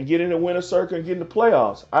and get in the winner's circle and get in the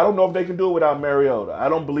playoffs? I don't know if they can do it without Mariota. I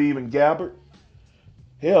don't believe in Gabbert.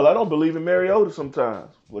 Hell, I don't believe in Mariota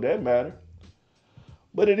sometimes, for that matter.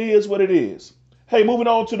 But it is what it is. Hey, moving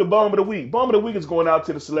on to the Bum of the Week. Bum of the Week is going out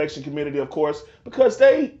to the selection committee, of course, because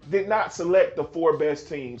they did not select the 4 best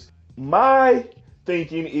teams. My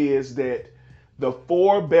thinking is that the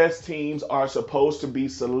 4 best teams are supposed to be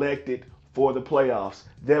selected for the playoffs.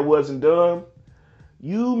 That wasn't done.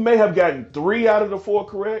 You may have gotten 3 out of the 4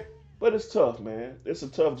 correct, but it's tough, man. It's a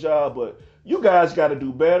tough job, but you guys got to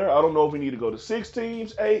do better. I don't know if we need to go to 6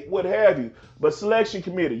 teams, 8, what have you. But selection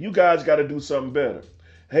committee, you guys got to do something better.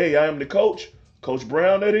 Hey, I am the coach. Coach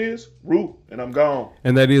Brown, that is. Root, and I'm gone.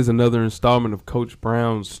 And that is another installment of Coach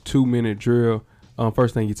Brown's 2-minute drill.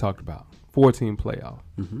 First thing you talked about, 4-team playoff.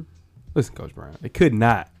 Mm-hmm. Listen, Coach Brown, they could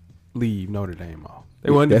not leave Notre Dame off. They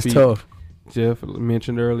wasn't That's tough. Jeff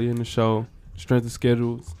mentioned earlier in the show, strength of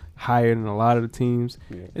schedules higher than a lot of the teams.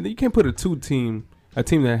 Yeah. And then you can't put a team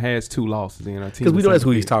that has 2 losses in a team. Because we know that's who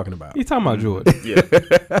he's talking about. He's talking about Georgia.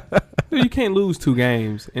 Yeah. You can't lose 2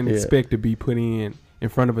 games and expect to be put in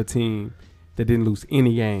front of a team that didn't lose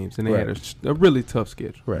any games, and they had a really tough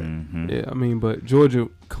schedule. Right. Mm-hmm. Yeah, I mean, but Georgia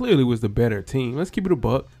clearly was the better team. Let's keep it a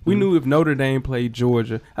buck. We knew if Notre Dame played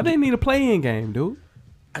Georgia, I didn't need a play-in game, dude.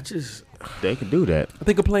 They could do that. I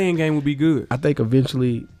think a play-in game would be good. I think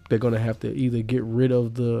eventually they're going to have to either get rid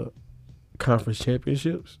of the conference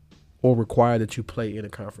championships or require that you play in a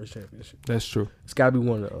conference championship. That's true. It's got to be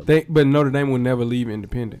one or the other. But Notre Dame would never leave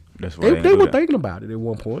independent. That's why they were thinking about it at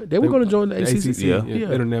one point. They were going to join the ACC. Yeah.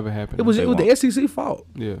 It'll never happen. It was the SEC fault.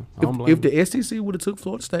 Yeah. If the SEC would have took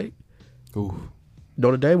Florida State,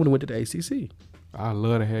 Notre Dame would have went to the ACC. I'd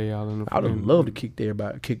love to have y'all in the. I would love to kick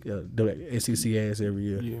the SEC ass every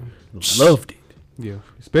year. Yeah. Loved it. Yeah,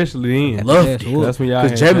 especially then. Loved it. That's when y'all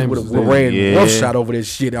had James would have ran one shot over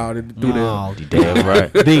this shit out through there. Damn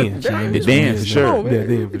right. Then for sure.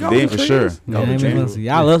 Then for sure.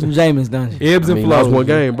 Y'all love some James, don't you? Ebbs and flows. Lost one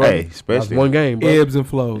game, bro. Hey, especially one game, bro. Ebbs and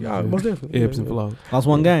flows. Most definitely. Ebbs and flows. Lost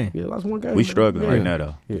one game. Yeah, lost one game. We struggling right now,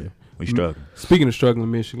 though. Yeah. We struggling. Speaking of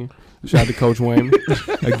struggling, Michigan. Shout out to Coach Wayman.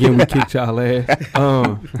 Again, we kicked y'all ass.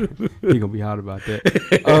 He gonna be hot about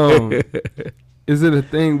that. Is it a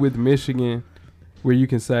thing with Michigan where you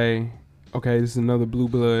can say, okay, this is another blue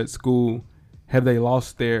blood school? Have they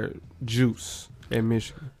lost their juice at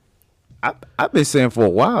Michigan? I've been saying for a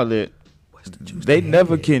while that they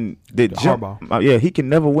never can. Harbaugh. He can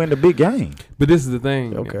never win the big game. But this is the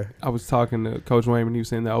thing. Okay. I was talking to Coach Wayman. He was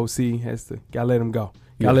saying the OC gotta let him go.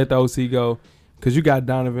 Gotta let the OC go. Because you got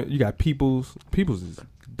Donovan, you got Peoples. Peoples is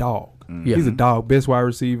dog. Yeah. He's a dog, best wide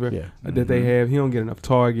receiver Yeah. that they have. He don't get enough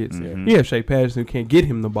targets. Mhm. You have Shea Patterson who can't get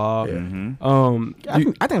him the ball. Yeah. I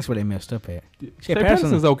think that's where they messed up at. Shea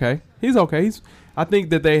Patterson's okay. He's okay. I think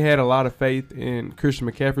that they had a lot of faith in Christian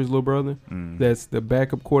McCaffrey's little brother. That's the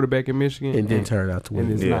backup quarterback in Michigan. And didn't turn out to win.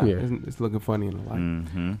 And it's Yeah. not. Yeah. It's looking funny in the light.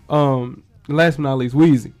 Mm-hmm. Last but not least,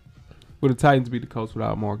 Weezy. Will the Titans beat the Colts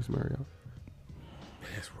without Marcus Mariota?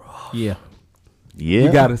 Yeah. Yeah.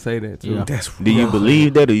 You got to say that, too. Yeah. That's Do you rough.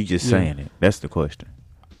 believe that or you just Yeah. saying it? That's the question.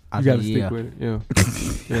 You got to stick with it. Yeah.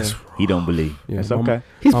 yeah. He don't believe. Yeah, That's my okay.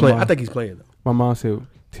 He's My playing. mom- I think he's playing though. My mom said,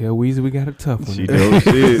 tell Weezy we got a tough one. She today." knows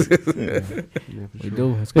shit. Yeah, for We sure.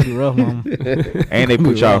 do. It's gonna be rough, mom. And they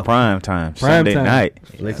put y'all prime time. Sunday time. night.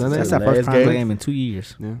 That's our first time game in 2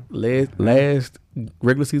 years. Yeah. Last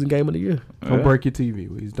regular season game of the year. Don't break your TV,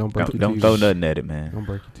 Weezy. Don't break Don't your TV. throw nothing at it, man. Don't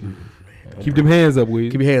break your TV. Keep them hands up,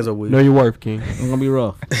 Weezy. Keep your hands up with Know your worth, King. It's gonna be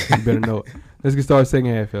rough. You better know it. Let's get started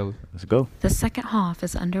second half, fellas. Let's go. The second half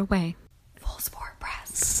is underway. Full Sport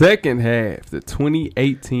Press. Second half, the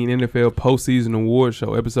 2018 NFL Postseason Awards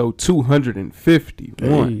Show, episode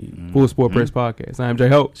 251. Hey. Full Sport Press Podcast. I'm J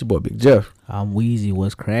Hope. It's your boy Big Jeff. I'm Weezy.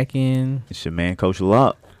 What's cracking? It's your man, Coach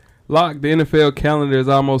Locke. Lock, the NFL calendar is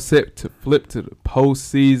almost set to flip to the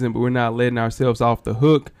postseason, but we're not letting ourselves off the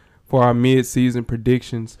hook for our mid-season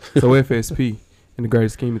predictions. So FSP, in the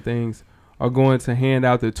greatest scheme of things, are going to hand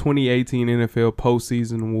out the 2018 NFL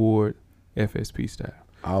Postseason Award FSP style.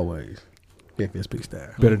 Always. FSP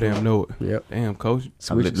style. Better damn know it. Yep. Damn, coach.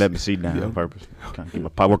 Let me sit down Yeah. on purpose. Trying to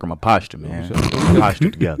get my work on my posture, man. Sure.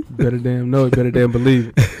 Posture together. Better damn know it. Better damn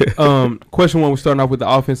believe it. Question one, we're starting off with the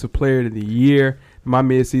Offensive Player of the Year. My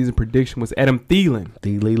mid-season prediction was Adam Thielen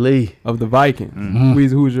D. Lee. of the Vikings. Mhm.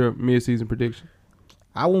 Weezy, who's your mid-season prediction?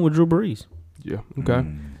 I went with Drew Brees. Yeah, okay.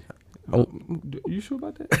 Oh. You sure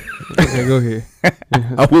about that? Okay, go ahead.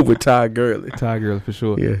 I went with Ty Gurley. Ty Gurley for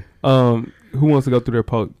sure. Yeah. Who wants to go through their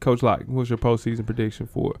Coach Locke, what's your postseason prediction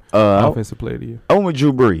for Offensive Player of the Year? I went with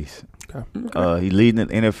Drew Brees. Okay. He leading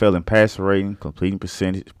the NFL in passer rating,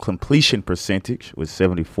 completion percentage with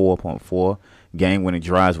 74.4, game-winning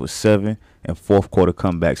drives with 7, and fourth quarter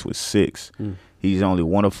comebacks with 6. He's only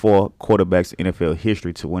one of 4 quarterbacks in NFL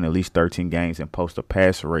history to win at least 13 games and post a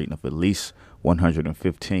passer rating of at least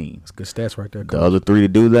 115. That's good stats right there. The Coach. other 3 to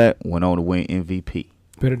do that went on to win MVP.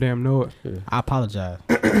 Better damn know it. I apologize.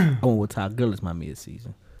 I went with Todd Gurley as my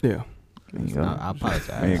mid-season. Yeah. There you go. I apologize.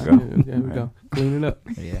 There you Yeah, go. there we go. Clean it up.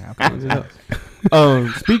 Yeah, I Clean it up.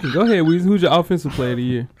 apologize. Speaking, go ahead, Weezy. Who's your Offensive Player of the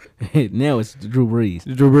Year? Now it's Drew Brees.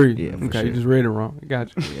 Drew Brees. Yeah, for okay, sure. you just read it wrong.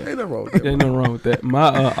 Got you. Ain't nothing wrong with that. Ain't nothing wrong with that.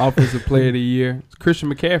 My Offensive Player of the Year is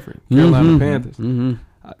Christian McCaffrey, Carolina Panthers. Mm-hmm.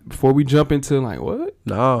 Before we jump into like what?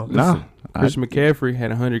 No. Listen, Christian McCaffrey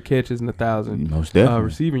had 100 catches and 1,000 Most definitely.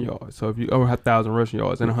 receiving yards. So if you over 1,000 rushing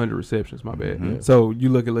yards and 100 receptions, my bad. Mhm. So you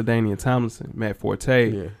look at LaDainian Tomlinson, Matt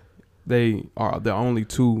Forte. Yeah. They are the only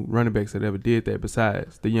 2 running backs that ever did that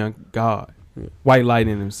besides the young God, Yeah. White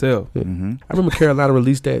Lightning himself. Mm-hmm. I remember Carolina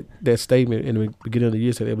released that statement in the beginning of the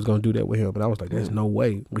year, said they was going to do that with him. But I was like, there's no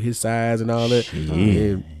way with his size and all that.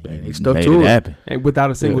 And they stuck Made to it it. happen. And without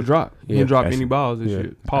a single Yeah. drop. He Yeah. didn't drop That's- any balls this yeah.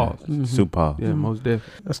 year. Pause. Mhm. Super. Yeah, most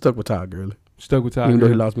definitely. I stuck with Ty Gurley. Stuck with Ty. Even though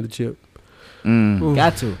he Gurley. lost me the chip. Mm.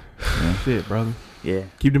 Got to. Shit, brother. Yeah.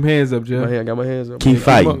 Keep them hands up, Jeff. I got my hands up. Keep man.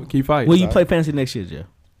 fighting. Keep fighting. Will you play fantasy next year, Jeff?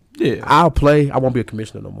 Yeah. I'll play. I won't be a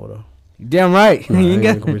commissioner no more, though. Damn right. Nah, I you ain't ain't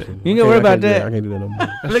being a got. commissioner. you ain't gotta worry I can't about do that. I can't do that no more.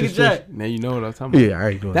 That's Look just at that. Now you know what I'm talking about. Yeah, I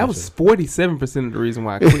ain't doing That was 47% of the reason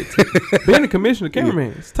why I quit. Being a commissioner,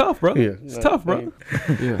 cameraman, it's tough, bro. Yeah. It's tough, bro.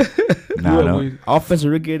 Yeah. Nah, You no. we-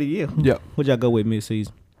 Offensive rookie of the year. Yeah. What'd y'all go with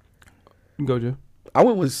mid-season? You can go, Jeff. I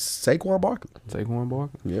went with Saquon Barkley. Saquon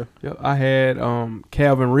Barkley. Yeah. Yep. I had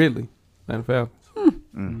Calvin Ridley, Atlanta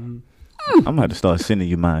Falcons. I'm gonna have to start sending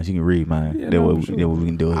you mine. You can read mine. Yeah, that no, way sure. that way we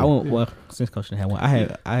can do it. I went well since Coach didn't have one. I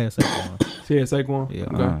had Saquon. So yeah, Saquon. Yeah.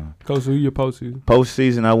 Okay. Coach, who your postseason?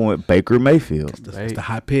 Postseason, I went with Baker Mayfield. That's the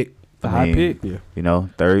high pick. The I high mean, pick. Yeah. You know,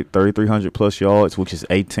 3,300 plus yards, which is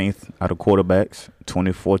 18th out of quarterbacks.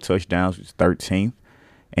 24 touchdowns, which is 13th.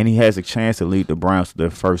 And he has a chance to lead the Browns to their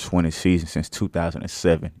first winning season since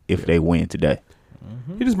 2007 if they win today.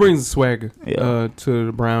 He just brings a swagger Yeah. to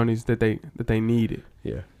the Brownies that they needed.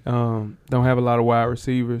 Yeah. Don't have a lot of wide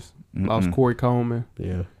receivers. Lost Mm-mm. Corey Coleman.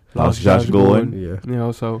 Yeah. Lost Josh Gordon. Yeah. You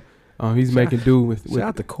know, so he's making do with Shout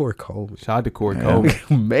out to Corey Coleman. shout out to Corey Yeah.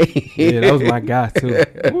 Coleman. Man. Yeah, that was my guy too.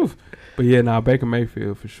 Oof. But yeah, Baker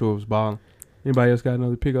Mayfield for sure was balling. Anybody else got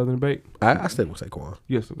another pick other than Baker? I stayed with Saquon.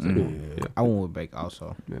 Yes, it was Yeah. I went with Baker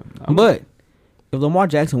also. yeah. But if Lamar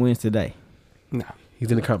Jackson wins today, Nah, He's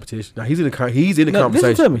in the competition. Now, he's in the Listen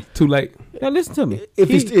conversation. to me. Too late. Now listen to me.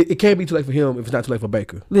 It can't be too late for him if it's not too late for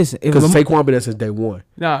Baker. Listen, Because Saquon been there since day one.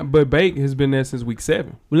 Nah, but Bake has been there since week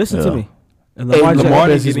 7. listen to Yeah. me. If Lamar Lamar Jackson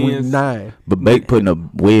didn't is get week in. 9. But Bake putting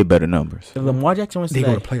up way better numbers. If Lamar Jackson wins They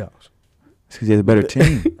go today, to playoffs. It's because he has a better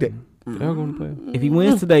team. They're going to play. if he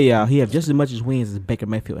wins today, y'all, he have just as much as wins as Baker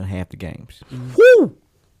Mayfield in half the games. Woo!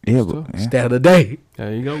 Yeah, but yeah. Stat of the day.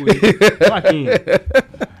 There you go with it. Lock in.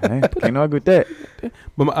 Hey, can't argue with that.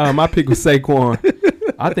 But my pick was Saquon.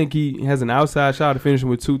 I think he has an outside shot of finishing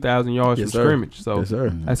with 2,000 yards Yes, from sir. scrimmage. So Yes, sir.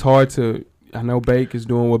 that's hard to. I know Bake is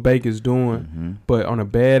doing what Bake is doing, but on a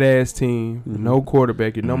badass team, no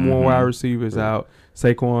quarterback, your number one wide receiver is out.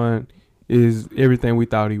 Saquon is everything we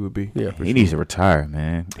thought he would be. Yeah. He needs to retire,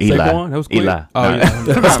 man. Eli. Saquon, that was quick. Eli. Oh, Nah.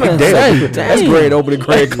 yeah. That's great opening,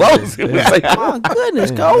 great closing. My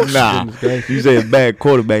goodness, coach. Nah, you say a bad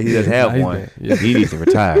quarterback. He doesn't have he's one. bad. Yeah. He needs to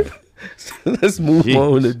retire. Let's move Jeez.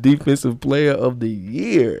 on to defensive player of the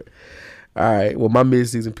year. All right. Well, my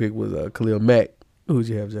midseason pick was Khalil Mack. Who'd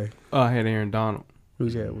you have, Jay? I had Aaron Donald.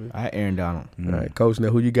 Who'd you have with? I had Aaron Donald. All right, Coach. Now,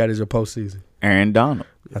 who you got as your postseason? Aaron Donald.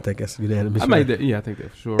 I think that's unanimous. I made that. Yeah, I think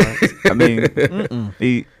that for sure. Right? I mean,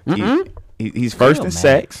 he's first in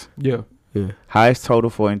sacks, Yeah. Yeah. highest total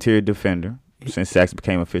for interior defender since sacks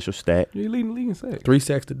became official stat. You're leading the league in sacks. 3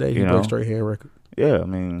 sacks today. He You broke know. straight hand record. Yeah, I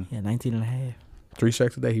mean, Yeah, 19 and a half. 3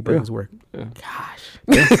 sacks today. He broke Yeah. his record.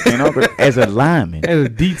 as a lineman, As a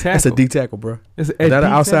D tackle. That's a D tackle, bro. It's Is that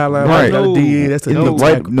an outside line? Right. Not a D end. That's a in D the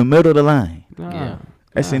right tackle. in the middle of the line. Nah. Yeah.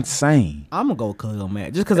 That's insane. I'm gonna go with Khalil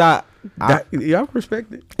Mack just because I Y'all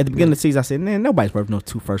respect it. at the beginning of the season I said, man, nobody's worth no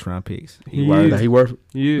 2 first-round picks. He Nah, is. he worth.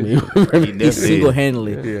 Yeah. He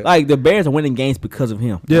single-handedly, Yeah. like the Bears are winning games because of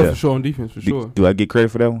him. Yeah, Yeah. for sure on defense, for sure. Do I get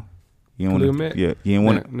credit for that one? You don't Khalil want Mack? to. Yeah, you didn't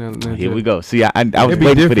want to. No, Here we go. See, I was It'd be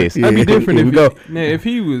waiting for different. this. It'd be different Here if we go. if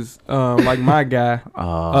he was like my guy.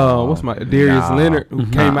 What's my Darius nah. Leonard who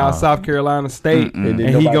came out South Carolina State And then and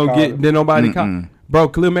he nobody go called get him. then nobody caught. Bro,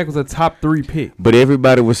 Khalil Mack was a top 3 pick. But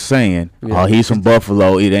everybody was saying, Yeah. "Oh, he's from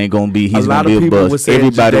Buffalo. It ain't gonna be. A He's lot gonna of be a people bust." was saying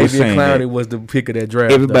Everybody was Jadeveon saying Clowney that. was the pick of that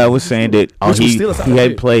draft. Everybody though. was saying that. Oh, Which was he still a solid hadn't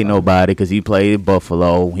pick. played nobody because he played in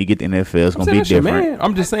Buffalo. He get the NFL. It's I'm gonna saying be that's your different. man.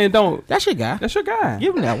 I'm just saying don't. That's your guy. That's your guy.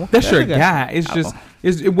 Give him that one. That's your guy. It's just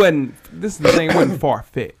it wasn't. This is the thing. It wasn't far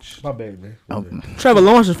fetched. My bad, man. Trevor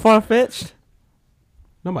Lawrence is far-fetched.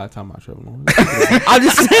 Nobody talking about Trevor Lawrence. I'm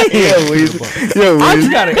just saying. I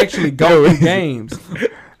just gotta actually go through games.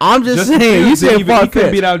 I'm just saying. Fields You said he couldn't beat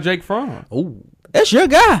far-fetched. out Jake Fromm. That's your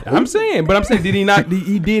guy. I'm saying, did he not?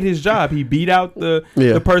 He did his job. He beat out the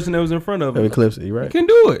person that was in front of I him. mean, Clemson, you He right? can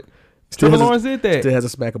do it. Still Trevor has a- Lawrence did that. Still has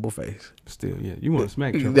a smackable face. Still, yeah. You want to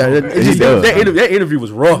smack Trevor Yeah, Lawrence. it's just He does. that interview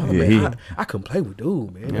was raw. Yeah, man. I couldn't play with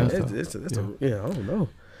dude, man. Yeah, I don't know.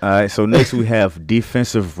 All right. So next we have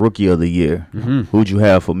defensive rookie of the year. Who'd you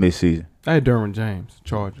have for midseason? I had Derwin James,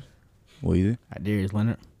 Chargers. What is it? Darius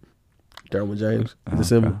Leonard. Derwin James. The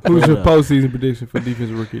symbol. Who's your postseason prediction for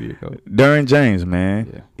defensive rookie of the year, coach? During James, man.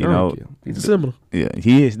 Yeah. You Derwin know, kill. He's a symbol. yeah,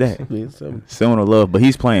 he is that. He's a symbol. Similar love, but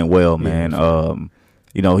he's playing well, Yeah, man.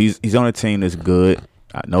 You know, he's on a team that's good.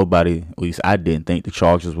 Nobody, at least I didn't think the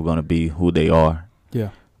Chargers were going to be who they are. Yeah.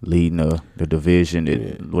 Leading the division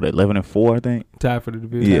at 11-4, I think. Tied for the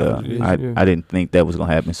division. Yeah, I didn't think that was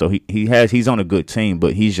gonna happen. So he's on a good team,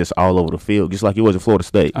 but he's just all over the field, just like he was at Florida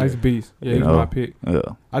State. Ice Beast. Yeah, You he's know, my pick. Yeah,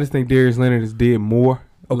 I just think Darius Leonard has did more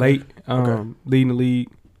late, leading the league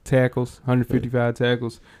tackles, 155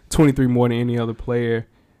 tackles, 23 more than any other player,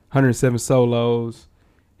 107 solos.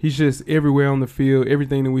 He's just everywhere on the field.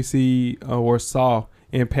 Everything that we see or saw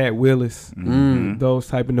in Pat Willis, those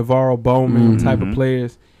type of Navarro Bowman type of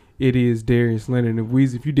players, it is Darius Leonard. And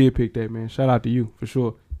Weezy, if you did pick that, man, shout out to you for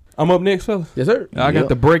sure. I'm up next, fellas. Yes, sir. I got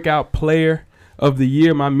the breakout player of the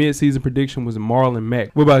year. My midseason prediction was Marlon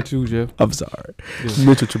Mack. What about you, Jeff? I'm sorry. Yeah.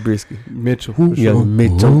 Mitchell Trubisky. Mitchell. For Yeah, sure.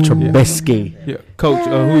 Mitchell Trubisky. Yeah. Coach,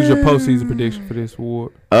 who's your postseason prediction for this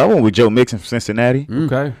award? I went with Joe Mixon from Cincinnati.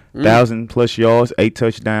 Okay. 1,000+ yards, 8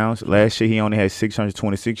 touchdowns. Last year he only had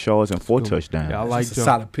 626 yards and 4 touchdowns. Yeah, I like That's a Joe.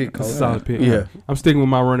 solid pick, That's a Coach. solid pick. Yeah. I'm sticking with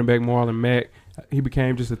my running back, Marlon Mack. He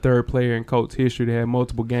became just the third player in Colts history to have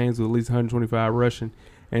multiple games with at least 125 rushing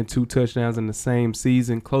and 2 touchdowns in the same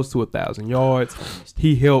season, close to 1,000 yards.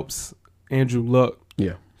 He helps Andrew Luck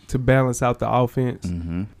to balance out the offense.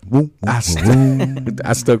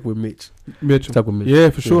 I stuck with Mitch. Mitchell. Stuck with Mitch. Yeah,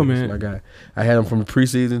 for sure, he's man. my guy. I had him from the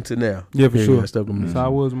preseason to now. Yeah, for sure. I stuck with Mitch. So I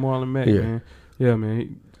was Marlon Mack, Yeah. man. Yeah,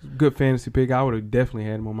 man. Good fantasy pick. I would have definitely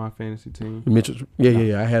had him on my fantasy team. Mitchell.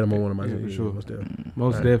 Yeah. I had him on one of my Yeah, teams. for sure. Most definitely.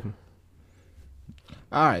 Most Right. definitely.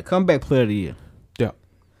 All right, comeback player of the year. Yeah.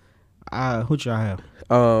 Who y'all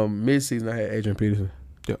have? Mid-season, I had Adrian Peterson.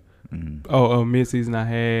 Yeah. Midseason I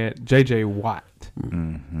had J.J. Watt.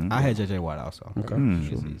 I had J.J. Watt also.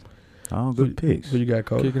 Okay. All good picks. Who you got,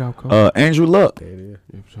 Coach? Kick it off, Coach. Andrew Luck. There it is.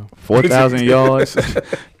 Yeah, for sure. 4,000 yards,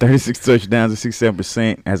 36 touchdowns, and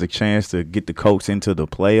 67%. Has a chance to get the Colts into the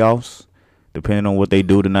playoffs, depending on what they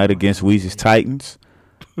do tonight against Weezy's Titans.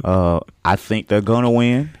 I think they're going to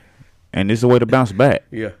win, and this is a way to bounce back.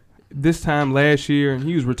 Yeah. This time last year,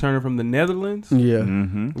 he was returning from the Netherlands. Yeah.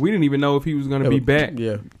 We didn't even know if he was going to be back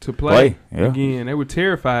to play Yeah. again. They were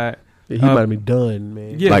terrified. He might be done,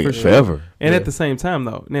 man. Yeah, Like for sure. forever. And at the same time,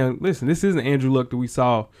 though, now listen, this isn't Andrew Luck that we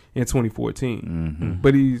saw in 2014,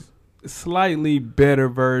 but he's a slightly better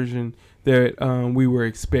version that we were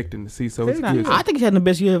expecting to see. So it's good. I think he's having the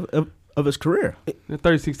best year of his career. The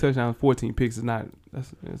 36 touchdowns, 14 picks is not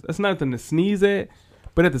that's nothing to sneeze at,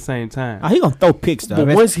 but at the same time, He gonna throw picks though.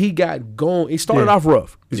 But once he got going, he started off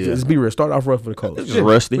rough. Let's be real. Started off rough for the Colts. Just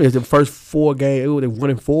rusty. It's the first 4 games. They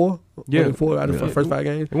 1-4. Yeah. 1-4 out of the first 5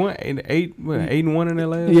 games. they won 8-1 in their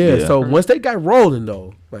last. Yeah. So once they got rolling,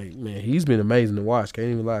 though, like man, he's been amazing to watch. Can't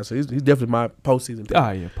even lie. So he's definitely my postseason pick.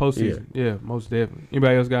 Ah, yeah, postseason. Yeah, most definitely.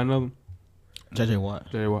 Anybody else got another? J.J. Watt.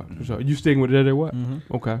 J.J. Watt, for sure. You sticking with J.J. Watt?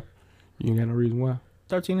 Okay. You ain't got no reason why.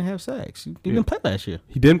 13.5 sacks. He didn't play last year.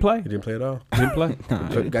 He didn't play? He didn't play at all. Didn't play?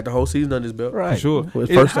 So he got the whole season under his belt. For sure. Well,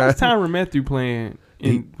 his first How's time. Tyrann Mathieu playing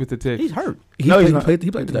with the Texans? He's hurt. He played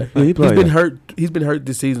today. Yeah, he played, He's been yeah. hurt. He's been hurt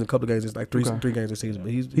this season. A couple of games. It's like three games this season.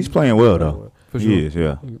 But he's playing well, though. For sure. He is,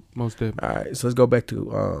 yeah. Most definitely. All right. So let's go back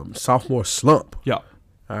to sophomore slump. Yeah.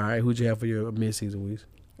 All right. Who'd you have for your midseason weeks?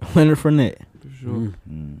 Leonard Fournette. For sure.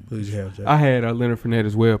 Who'd you have, Jay? I had Leonard Fournette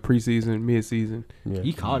as well, preseason, midseason. Yeah.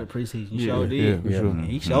 He called it preseason. He Yeah, sure yeah, did. for sure.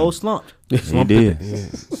 He sure slumped. He did. Yeah.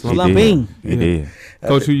 Slumping. He did.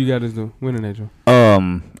 Coach, who you got as the winning that, Joe?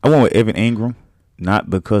 I went with Evan Ingram, not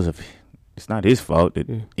because of it's not his fault that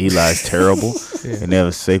Eli's terrible and never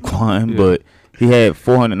Saquon, but he had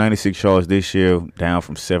 496 yards this year, down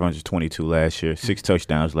from 722 last year. 6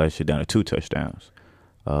 touchdowns last year, down to 2 touchdowns.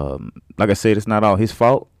 Like I said, it's not all his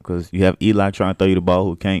fault because you have Eli trying to throw you the ball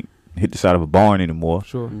who can't hit the side of a barn anymore.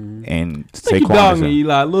 Sure. And I think you Saquon dogging is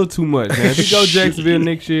Eli a little too much, man. If he go Jacksonville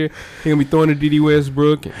next year, he gonna be throwing to D.D.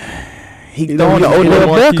 Westbrook. he throwing to Odell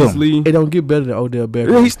Beckham. It don't get better than Odell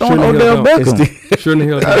Beckham. Yeah, he's throwing to Odell Beckham. Sure in the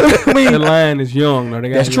hell. The line is young. though. They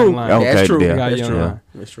got That's a young true. line. Okay, That's true. yeah. That's Yeah. true.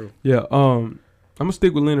 That's true. Yeah. I'm gonna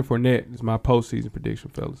stick with Leonard Fournette. It's my postseason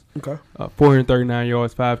prediction, fellas. Okay. 439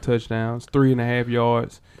 yards, 5 touchdowns, 3.5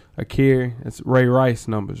 yards a carry. That's Ray Rice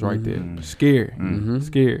numbers right there. Scary.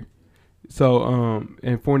 Scary. So,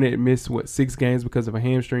 and Fournette missed 6 games because of a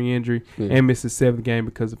hamstring injury, and missed his 7th game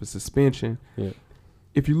because of a suspension. Yeah.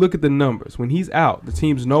 If you look at the numbers, when he's out, the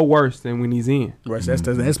team's no worse than when he's in. Right. So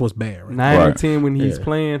that's what's bad. Right. 9 and 10 when he's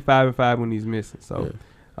playing, 5 and 5 when he's missing. So,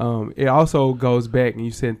 it also goes back, and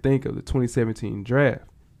you said think of the 2017 draft.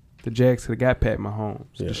 The Jacks could have got Pat Mahomes,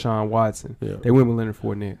 Deshaun Watson. Yeah. They went with Leonard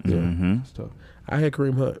Fournette. Yeah. So, I had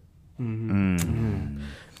Kareem Hunt.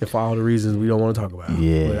 And for all the reasons we don't want to talk about.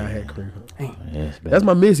 Yeah. But I had Kareem Hunt. Yes, That's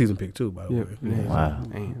my midseason pick too, by the way. Wow.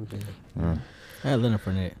 I had Leonard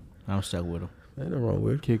Fournette. I'm stuck with him. Ain't nothing wrong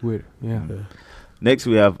with it. Kick with it. Yeah. Next,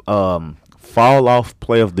 we have fall off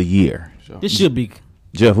play of the year. This should be.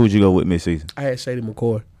 Jeff, who'd you go with midseason? I had Shady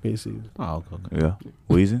McCoy midseason. Oh, okay. Yeah.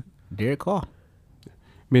 Weezy? Derek Carr.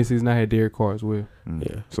 Midseason, I had Derek Carr as well.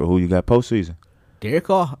 Yeah. So who you got postseason? Derek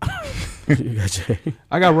Carr. You got Jay.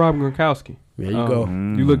 I got Rob Gronkowski. There you go.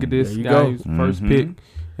 You look at this There you guy, go. he was the first pick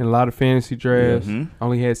in a lot of fantasy drafts. Mhm.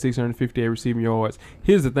 Only had 658 receiving yards.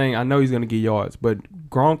 Here's the thing. I know he's going to get yards, but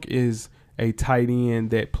Gronk is a tight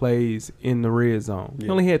end that plays in the red zone. He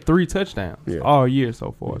only had 3 touchdowns all year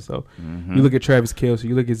so far. So you look at Travis Kelce,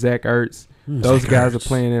 you look at Zach Ertz. Those guys are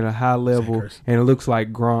playing at a high level, and it looks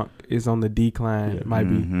like Gronk is on the decline. It might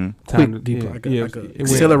be time Quick to decline, like a it went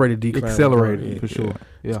accelerated decline. accelerated for sure.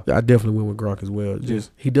 Yeah. I definitely went with Gronk as well.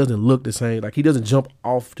 Just he doesn't look the same. Like he doesn't jump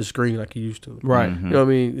off the screen like he used to. Right. You know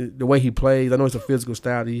what I mean? The way he plays, I know it's a physical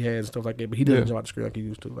style that he has and stuff like that, but he doesn't jump off the screen like he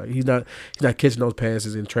used to. Like he's not catching those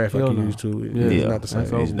passes in traffic like he used to. It's not the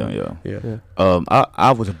same. He's done, Yeah.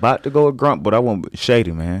 I was about to go with Grunt, but I went with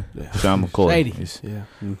Shady, man. Sean McCoy. Shady.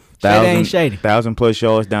 Shady ain't Shady. 1,000+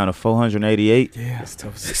 yards down to 488. Yeah. It's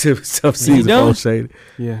tough. It's tough season done? for Shady.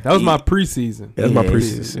 Yeah. That was my preseason. That's my Yeah,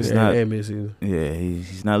 preseason. it's not- and midseason. Yeah,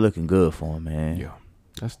 he's not looking good for him, man. Yeah.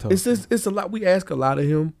 That's tough. It's a lot. We ask a lot of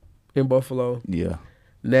him in Buffalo. Yeah.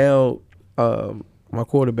 Now, my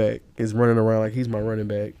quarterback is running around like he's my running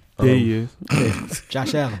back, Yeah, he is.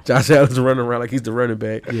 Josh Allen. Josh Allen's running around like he's the running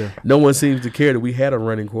back. Yeah. No one seems to care that we had a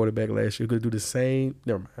running quarterback last year. Could do the same.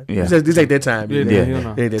 Never mind. Yeah. This ain't that time. Yeah, man. hell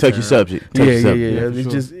no. It ain't that Touchy time. subject. Yeah, Touchy yeah, subject. yeah. for It's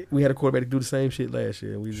sure. just we had a quarterback to do the same shit last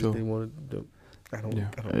year. We just Sure. didn't want to do. I don't Yeah.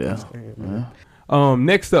 understand, man.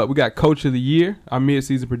 Next up, we got Coach of the Year. Our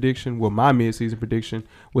midseason prediction, well, my midseason prediction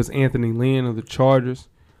was Anthony Lynn of the Chargers.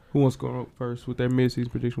 Who wants to go first with their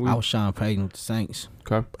midseason prediction? I was Sean Payton with the Saints.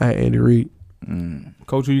 Okay. I had Andy Reid.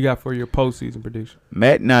 Coach, who you got for your postseason prediction?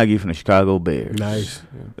 Matt Nagy from the Chicago Bears. Nice.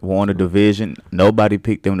 Won the division. Nobody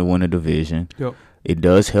picked them to win the division. Yep. It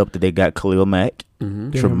does help that they got Khalil Mack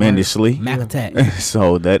Mm-hmm. tremendously. Mac attack.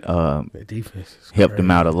 So that That defense is helped them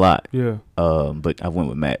crazy. out a lot. Yeah. But I went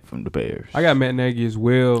with Matt from the Bears. I got Matt Nagy as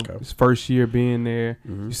well. Okay. His first year being there.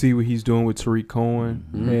 Mhm. You see what he's doing with Tariq Cohen.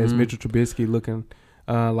 Has Mitchell Trubisky looking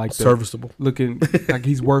like Serviceable. looking like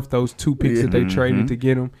he's worth those 2 picks that they traded to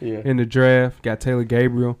get him Yeah. in the draft. Got Taylor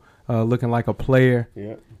Gabriel looking like a player.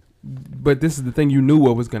 Yeah. But this is the thing, you knew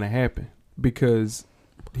what was going to happen because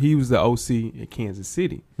he was the OC at Kansas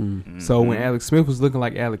City. So when Alex Smith was looking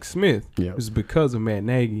like Alex Smith, Yeah. it was because of Matt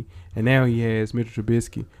Nagy. And now he has Mitchell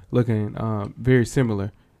Trubisky looking very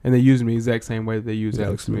similar. And they use him the exact same way that they use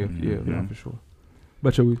Alex Smith. Yeah, for sure.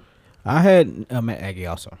 But shall we? I had Matt Nagy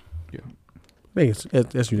also. I think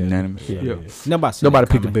that's Unanimous. Yeah. Yeah. Nobody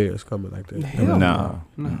picked the coming. Bears coming like that. Hell No.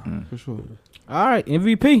 No, for sure. All right,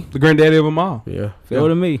 MVP. The granddaddy of them all. Yeah. Fell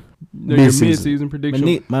to me. Your Mid-season. midseason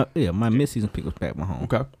prediction. My midseason pick was Pat Mahomes.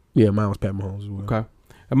 Okay. Yeah, mine was Pat Mahomes as well. Okay.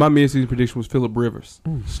 And my midseason prediction was Phillip Rivers.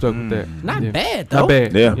 Stuck with that. Not Yeah. bad though. Not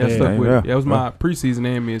bad. Yeah. I stuck with it. Yeah. That was my preseason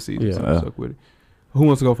and midseason. Yeah. So I stuck with it. Who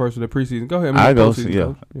wants to go first with the preseason? Go ahead. I go. postseason, Yeah.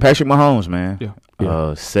 Coach. Patrick Mahomes, man.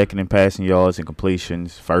 Yeah. Second in passing yards and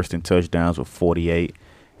completions. First in touchdowns with 48.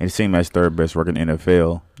 And it seemed like third best record in the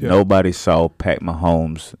NFL. Yeah. Nobody saw Pat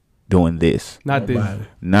Mahomes doing this. Not this.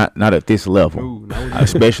 Nobody. Not at this level. Ooh, not with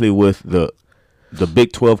Especially with the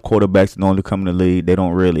Big 12 quarterbacks that normally come in the league. They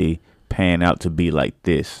don't really pan out to be like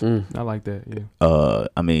this. Not like that. Yeah.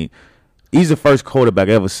 I mean, he's the first quarterback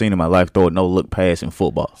I ever seen in my life throw a no-look pass in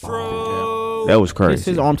football. That was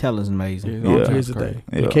crazy. His arm talent is amazing. Yeah. Here's the thing.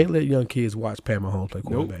 Yeah. You can't let young kids watch Pat Mahomes play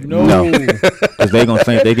quarterback. No, because they gonna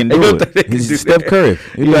think they can do it. He's Steph Curry.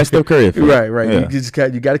 He's like Steph Curry. Right. Yeah.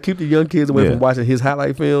 You got to keep the young kids away Yeah. from watching his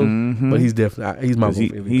highlight film. Mhm. But he's definitely he's my 'Cause vote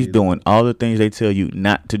for MVP. he's doing all the things they tell you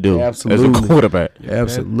not to do Absolutely. as a quarterback.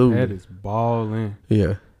 Absolutely. That is balling.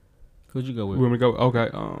 Yeah. Who'd you go We with? want to go. Okay.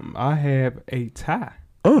 I have a tie.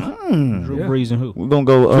 Drew Yeah. Brees and who? We're gonna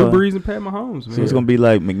go. Drew Brees and Pat Mahomes. Man. So it's gonna be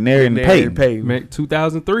like McNair and Peyton.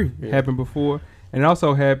 2003 Yeah. happened before, and it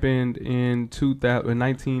also happened in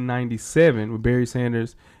 1997 with Barry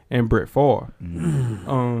Sanders and Brett Favre.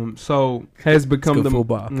 So has become good the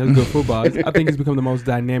football. That's good football. I think he's become the most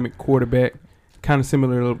dynamic quarterback, kind of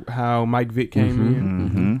similar to how Mike Vick came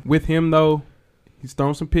in. With him though, he's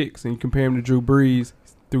thrown some picks, and you compare him to Drew Brees,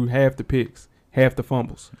 threw half the picks, half the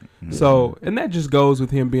fumbles. So, and that just goes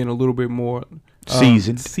with him being a little bit more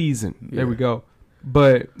Seasoned. There we go.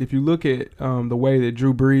 But if you look at the way that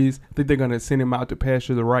Drew Brees, I think they're going to send him out to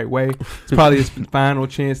pasture the right way. It's probably his final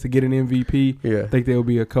chance to get an MVP. Yeah. I think they'll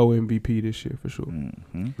be a co-MVP this year for sure.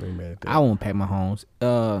 I want Pat Mahomes.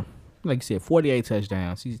 Like you said, 48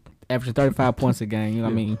 touchdowns. He's averaging 35 points a game. You know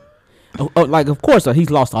what I mean? Like, of course, he's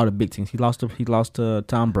lost all the big teams. He lost to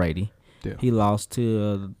Tom Brady. Yeah. He lost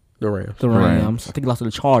to The Rams. the Rams. I think he lost to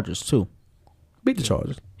the Chargers, too. Beat the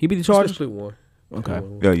Chargers. He beat the Chargers? Split one. Okay.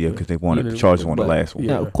 Yeah, because they won it. The Chargers won the last one.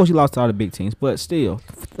 Yeah, of course he lost to all the big teams, but still,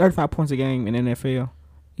 35 points a game in NFL.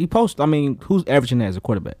 Who's averaging that as a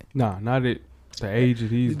quarterback? Nah, not at the age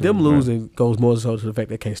that he's Them doing. losing goes more so to the fact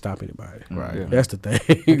they can't stop anybody. Right. Yeah. That's the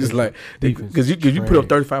thing. It's like Defense because is you put up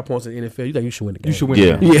trash. 35 points in the NFL, you think you should win the game. You should win.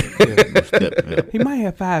 Yeah. the game. Yeah. He might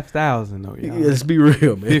have 5,000 though. Yeah, Y'all. let's be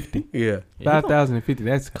real, man. 50. Yeah. 5,050.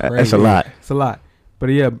 That's crazy. That's a lot. It's a lot. But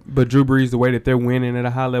yeah, but Drew Brees, the way that they're winning at a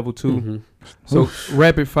high level too. Mm-hmm. So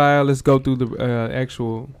rapid fire. Let's go through the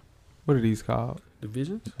actual. What are these called?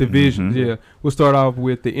 Divisions. Divisions. Yeah, we'll start off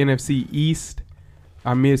with the NFC East.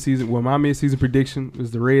 Our midseason. Well, my midseason prediction was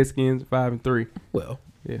the Redskins 5-3. Well,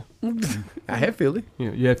 Yeah. I had Philly. Yeah,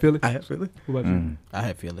 you had Philly. I had Philly. What about you, I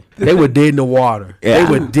had Philly. They were dead in the water. Yeah.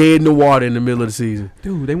 They were dead in the water in the middle of the season.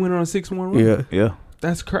 dude? They went on a 6-1 run. Yeah. Yeah.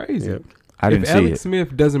 That's crazy. Yeah. I didn't if see Alex it.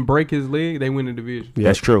 Smith doesn't break his leg, they win the division. Yeah.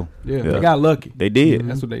 That's true. Yeah, Yeah. they got lucky. They did.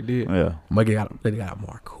 That's what they did. Yeah. They got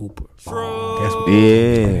Mark Cooper. That's what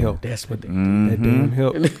Yeah. Help. That's what they That Mhm. damn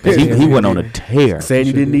help. 'Cause he went on a tear. saying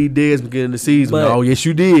you didn't need Dez beginning of the season. But Oh, yes,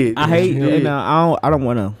 you did. I hate, Yeah. and I don't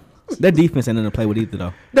want to That defense ain't nothing to play with either,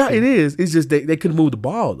 though. No, it is. It's just they couldn't move the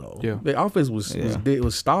ball though. Yeah. Their offense was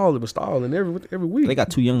stalling every week. They got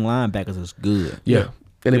 2 young linebackers that's good. Yeah.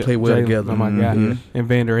 And they play well Jalen, together. Oh my God. And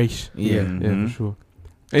Van Der Esch. Yeah. Yeah, for sure.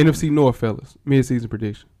 NFC North, fellas. Mid-season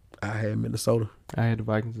prediction. I had Minnesota. I had the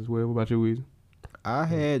Vikings as well. What about you, Weezy? I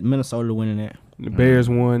had Minnesota winning that. The Bears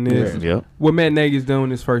won this. Yep. What Matt Nagy's doing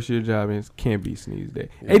his first year job is can't be sneezed at.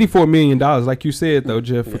 $84 million, like you said though,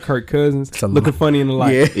 Jeff, for Kirk Cousins. Looking funny in the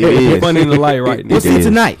light. Yeah. It is. Funny in the light right now. We'll see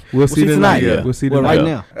tonight. We'll see tonight. Yeah. We'll see Well, tonight. right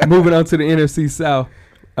now. Moving on to the NFC South.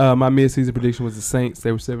 My mid-season prediction was the Saints.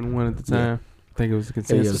 They were 7-1 at the time. I think it was the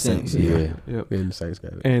consensus. Saints. Yeah. Yep. And the Saints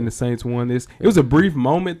got it. And the Saints won this. It was a brief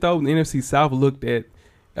moment though. The NFC South looked at.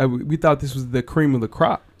 We thought this was the cream of the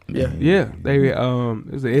crop. Yeah. Yeah, they it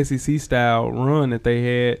was an SEC style run that they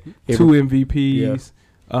had. 2 MVPs.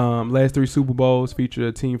 Last 3 Super Bowls featured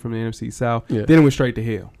a team from the NFC South. Yeah. Then it went straight to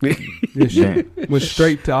hell. This year went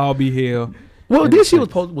straight to all be hell. Well, this year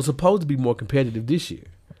was supposed to be more competitive this year.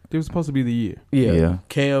 It was supposed to be the year. Yeah.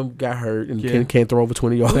 Cam got hurt and Yeah. can't throw over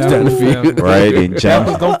 20 yards Falcons, down the field. Falcons. Right, and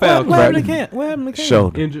James Don't foul. What happened to Cam? What happened to Cam?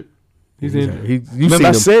 shoulder. Injured. He's injured. Remember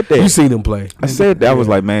I said that. You seen him play. I said that. I was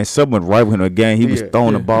like, man, someone right with him again. He was Yeah,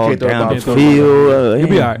 throwing yeah. the ball He can't throw the down ball. the Can't throw the field. He'll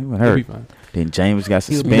be all right. He He'll hurt. be fine. Then James got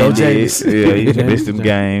He'll be suspended. James. Yeah, he James, missed some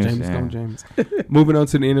games. James, Yeah. James. Moving on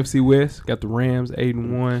to the NFC West, got the Rams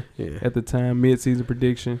 8-1 Yeah. at the time. Mid-season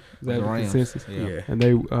prediction. Is that The the Rams. consensus? Yeah. And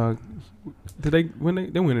they did they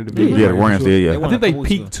win? They win the division. Yeah, the Rams did, yeah. I think they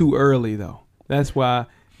peaked too early though. That's why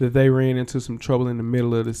that they ran into some trouble in the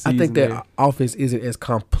middle of the season. I think that there. offense isn't as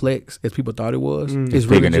complex as people thought it was. Mm. It's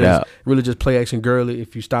Figuring it out. really just play action girly.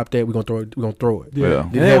 If you stop that, we're gonna throw it. Yeah.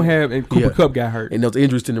 And they don't have. And Cooper Kupp got hurt. And those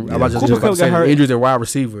injuries in the Yeah. I was just Cooper about to Kupp say got the hurt. injuries in wide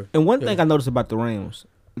receiver. And one thing I noticed about the Rams,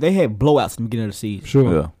 they had blowouts in the beginning of the season.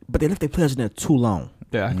 Sure. Yeah. But they left their players in there too long.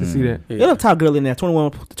 Yeah, I can see that. They left Todd Gurley in there,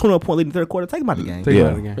 21 point lead in the third quarter. Take him out of the game. Take him Yeah. out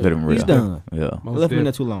of the game. Let him He's rip. done. Yeah. They Most left him in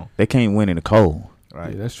there def- too long. They can't win in the cold. Yeah,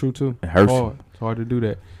 that's true too. It hurts It's hard. It's hard to do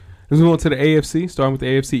that. Let's move on to the AFC. Starting with the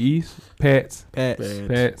AFC East. Pats.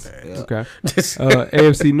 Pats. Yeah. Okay.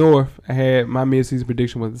 AFC North. I had my midseason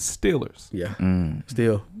prediction was the Steelers. Yeah. Mm.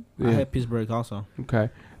 Still. I Yeah. had Pittsburgh also. Okay.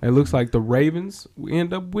 It looks like the Ravens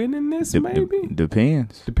end up winning this. Maybe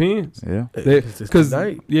Depends. depends. Yeah. Because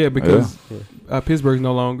tonight. Pittsburgh's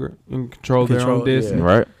no longer in control of their own Control, destiny.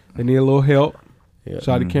 Right. They need a little help. Yeah.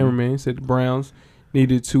 Shot the cameraman said the Browns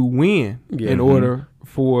needed to win Yeah. in order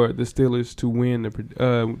for the Steelers to win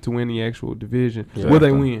the actual division. Yeah. Will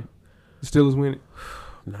they win? The Steelers win it?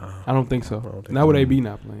 Nah. I don't think so. I don't think Not with AB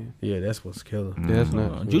not playing. Yeah, that's what's killing. Yeah, that's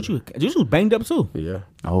not. Juju's banged up too. Yeah.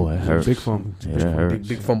 Oh, that hurts. Big fumble. Yeah, that hurts.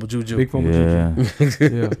 Big fumble juju. Big fumble. Yeah.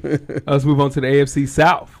 Yeah. Let's move on to the AFC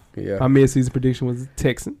South. Yeah. My midseason prediction was the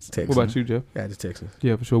Texans. What about you, Jeff? Yeah, the Texans.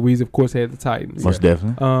 Yeah, for sure. Weezy, of course, had the Titans. Most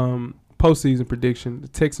definitely. Postseason prediction: the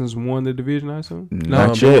Texans won the division. I assume.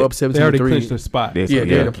 Not they yet. were up They already 17-3. clinched their spot. Yeah,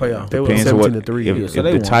 they're in the playoff. They were up Depends on what 17-3. if, Yeah, if so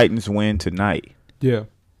they the won. Titans win tonight. Yeah.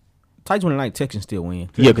 Titans win tonight, Texans still win.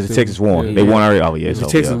 Yeah, because the Texans won. Yeah. They won already. Oh, yeah. It's The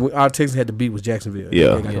over. Texans, our Texans had to beat was Jacksonville.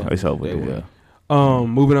 Yeah. They got Yeah. to- It's over. They Yeah. won.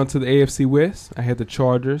 Moving on to the AFC West, I had the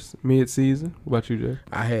Chargers mid-season. What about you, Jeff?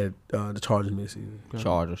 I had the Chargers midseason.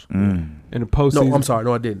 Chargers. Mm. And the postseason. No, I'm sorry.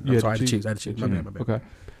 No, I didn't. I'm Yeah, sorry. I the had the Chiefs. Chiefs. I had the Chiefs. My bad. My bad.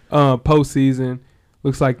 Okay. Postseason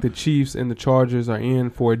looks like the Chiefs and the Chargers are in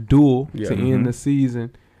for a duel Yeah. to end the season.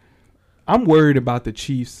 I'm worried about the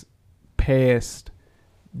Chiefs past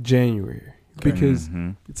January because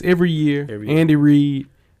Mhm. it's every year. Every year. Andy Reid.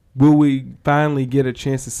 Will we finally get a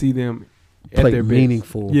chance to see them at Play their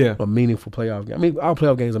meaningful. best? Yeah. A meaningful playoff game. I mean, our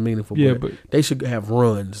playoff games are meaningful. Yeah, but but they should have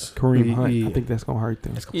runs. Kareem Hunt, Yeah. I think that's gonna hurt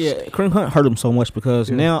them. Yeah, Kareem Hunt hurt him so much because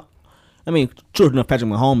Yeah. now, I mean, sure enough, Patrick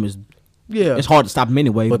Mahomes is. Yeah. It's hard to stop him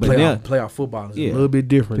anyway. But But now playoff football is Yeah. a little bit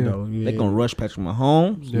different, Yeah. though. Yeah. they're gonna rush Patrick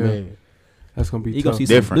Mahomes. Yeah. Man. That's gonna be You tough. gonna see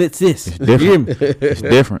some Different. blitzes. It's different. It's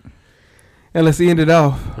different. And let's end it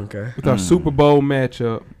off Okay. with our Super Bowl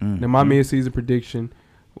matchup. Mm. Now, my mid-season prediction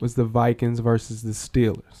was the Vikings versus the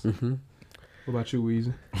Steelers. Mm-hmm. What about you,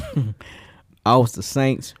 Weezy? I was the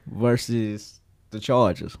Saints versus the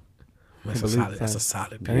Chargers. That's Can't a believe solid. that. That's a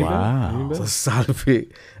solid pick. Ain't bad. Wow. Ain't That's bad. a solid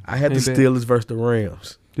pick. I had the Ain't bad. Steelers versus the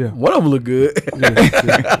Rams. Yeah. One of them look good.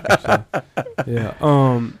 Yeah.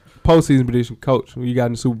 Postseason prediction, Coach. Who you got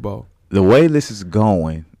in the Super Bowl? The way this is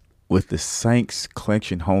going with the Saints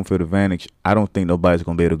clinching home field advantage, I don't think nobody's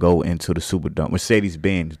going to be able to go into the Superdome.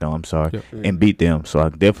 Mercedes-Benz, no, I'm sorry, Yep. and beat them. So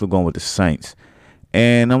I'm definitely going with the Saints.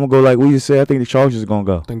 And I'm going to go like we just said. I think the Chargers are going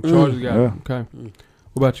to go. I think the Chargers got Yeah. it. Okay.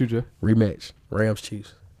 What about you, Jeff? Rematch. Rams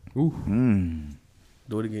Chiefs. Ooh.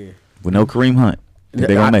 Do it again. With no Kareem Hunt. They're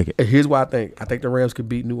going to make it. Here's what I think. I think the Rams could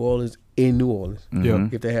beat New Orleans in New Orleans Yeah.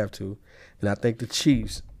 if they have to. And I think the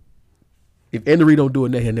Chiefs If Andy Reid don't do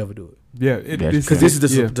it, then he'll never do it. Yeah, Because this is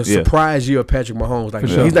the surprise year of Patrick Mahomes. Like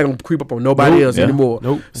sure. he's not gonna creep up on nobody else anymore.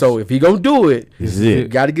 Nope. So if he gonna do it, This is it.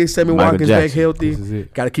 got to get Sammy Michael Watkins Jackson. back healthy.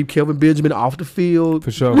 Got to keep Kelvin Benjamin off the field.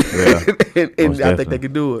 For sure. Yeah. and Most I think they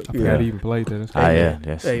can do it. I forgot he even played that. That's Yeah.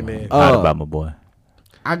 That's Amen. Proud about my boy.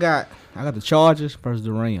 I got the Chargers versus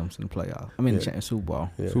the Rams in the playoff. I mean, the Super Bowl.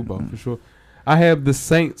 Yeah. Super Bowl, for sure. I have the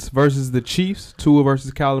Saints versus the Chiefs, Tua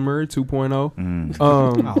versus Kyler Murray, 2.0.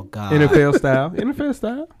 Oh, God. NFL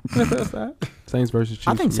style. Saints versus Chiefs.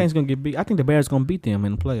 I think Saints going to get beat. I think the Bears going to beat them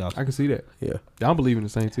in the playoffs. I can see that. Yeah. I don't believe in the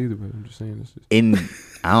Saints either, but I'm just saying this.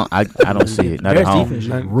 I don't see it. Not Bears at home. defense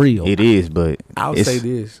is real. It is, but I'll say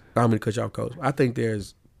this. I'm going to cut you off, Coach. I think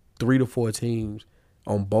there's 3 to 4 teams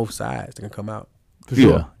on both sides that can come out. For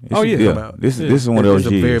sure. Yeah. Oh, yeah. Come out. This is one of those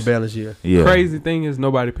It's a years. very balanced year. Yeah. Crazy thing is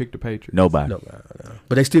nobody picked the Patriots. Nobody. No.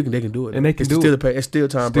 But they can do it. And they can it's do still it. It's still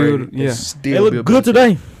Tom Still, Brady. yeah. It's still They Bill look good Belichick.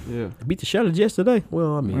 today. Yeah. Beat the Charlotte Jets today.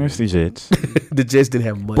 Well, I mean, Where's the Jets? the Jets didn't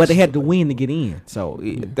have much. But they had to win to get in. So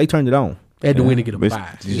they turned it on. They had to win to get a It's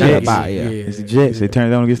bye. the Got a Jets. bye, yeah. It's the Jets. They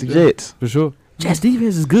turned it on against the Jets. For sure. Jets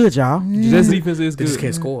defense is good, y'all. Jets defense is They good. just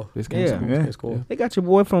can't score. Just can't Yeah. score. They can't score. They got your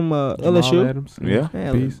boy from Jamal LSU. Adams. Yeah.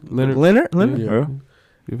 Yeah, Beast. Leonard. Leonard? Yeah.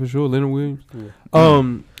 Yeah, for sure. Leonard Williams.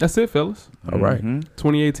 Yeah. That's it, fellas. All right. Mhm.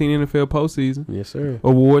 2018 NFL Postseason Yes, sir.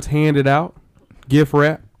 Awards handed out. Gift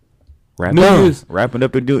wrap. Wrapping New up- Year's. Wrapping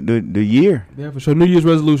up the year. Yeah, for sure. New Year's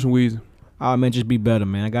resolution, Weezy. Oh man, just be better,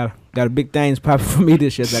 man. I got a big things popping for me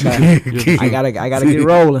this year. So I gotta get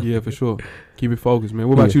rolling. Yeah, for sure. Keep it focused, man.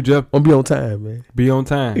 What about you, Jeff? I'm be on time, man. Be on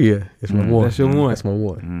time. Yeah, that's my one. That's your one. That's my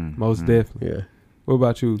one. Most definitely. Yeah. What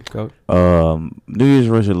about you, Coach? New Year's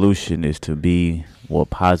resolution is to be more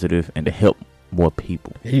positive and to help more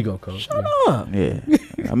people. Here you go, Coach. Shut up. Yeah.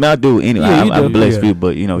 I mean, I do anyway. Yeah, you I do. bless Yeah.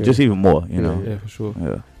 people, but just even more. You know. Yeah, for sure.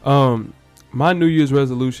 Yeah. My New Year's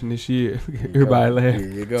resolution this year. Everybody laugh. Here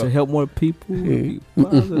you To go. help more people. Yeah. Be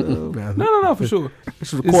positive. No, for sure.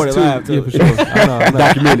 This is recorded live too. Yeah, for sure. I know.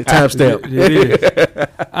 Documented, timestamp. It is.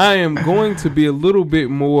 I am going to be a little bit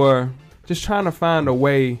more just trying to find a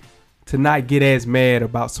way to not get as mad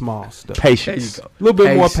about small stuff. Patience. There you A little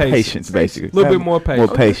bit more patience. Patience, basically. A little bit more patience.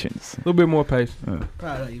 More patience. A little bit more patience.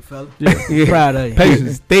 Proud of you, fella. Yeah. Proud of you. Patience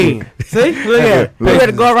is thin. See? Look at it. You Look.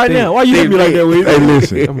 ready to go right now? Why you looking at me like that, Weezy? Hey,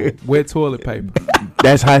 listen. I'm a wet toilet paper.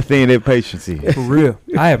 That's how thin that patience is. For real.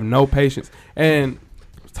 I have no patience. And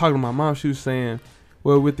I was talking to my mom, she was saying,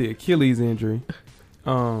 well, with the Achilles injury,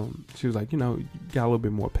 she was like, you got a little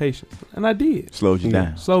bit more patience. And I did. Slows you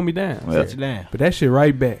down. Slowed me down. Well, Sit you down. But that shit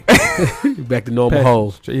right back. Back to normal Patience.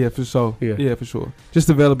 holes. Yeah, for sure. Yeah. Yeah, for sure. Just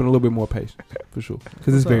developing a little bit more patience. For sure.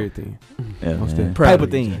 Because it's What's up? very thin. Yeah, Most man. definitely. Proud Paper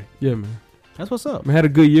of you, thin. Yeah, man. That's what's up. I had a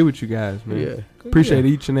good year with you guys, man. Yeah. Appreciate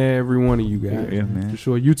each and every one of you guys. Yeah, man. For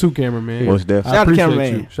sure. You too, cameraman. Most definitely. I Shout out to appreciate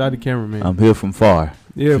cameraman. you. Shout out to cameraman. I'm here from far.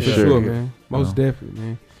 Yeah, For for sure. sure, man. Most Yeah. definitely,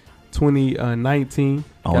 man. 2019.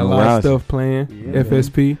 On Got a the lot of rise. stuff planned. Yeah,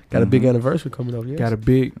 FSP. Got a big anniversary coming up. Yes. Got a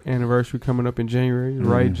big anniversary coming up in January.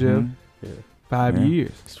 Right, Jeff? Mhm. 5 Yeah.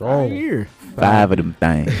 years. strong. 5 years. 5 of them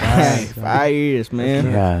things. Hey, 5 years,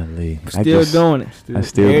 man. Golly. Still doing it. I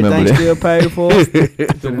still remember Everything that. still paid for.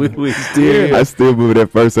 we still. I still remember that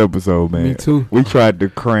first episode, man. Me too. We tried to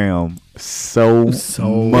cram so much.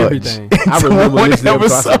 Everything. I remember One this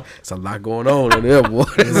episode. episode. It's a lot going on in there, boy.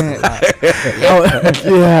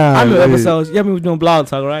 Yeah. I know episodes. Yeah, we was doing blog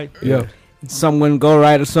talk, right? Yeah. Something wouldn't go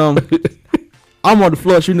right or something. I'm on the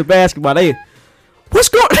floor shooting the basketball. They, what's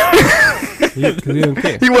going Because he don't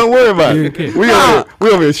care. He wasn't worried about You it. didn't We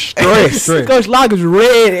over here stressed. Straight. Coach Lock is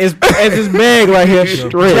red as his bag right here.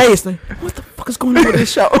 Stressed. Jason, what the fuck is going on with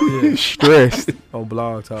this show? Stressed. On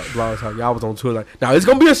blog talk. Y'all was on tour like, now it's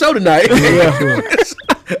gonna be a show tonight.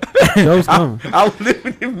 Show's coming. I was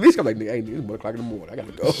living in Michigan. I'm like, nigga, ain't it's 1 o'clock in the morning. I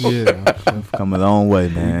gotta go. Yeah. Come a long way,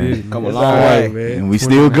 We man. did, Come a man. long All right, way. And we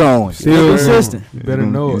still going. Still consistent. You better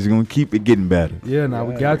know He's it. going to keep it getting better. Yeah, now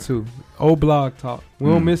we got to. Old blog talk. We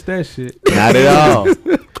don't miss that shit. Not at all.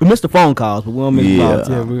 We missed the phone calls, but we don't miss Yeah. blog talk.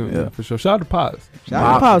 Yeah, we Yeah. for sure. Shout out to Pops. Shout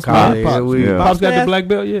out to Pops, man. Pops. Yeah. Pops got the Dad. black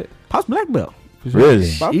belt yet? Pops black belt. For sure.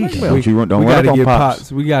 Really? Pops black belt. Don't you run, don't We run gotta up on get Pops.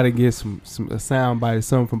 Pops. We gotta get some a sound bite or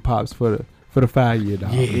something from Pops for the 5 year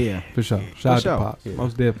dog. Yeah. For sure. Shout out sure. to Pops. Yeah.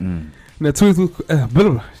 Most definitely. Mm. Now,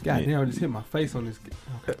 God damn, I just hit my face on this.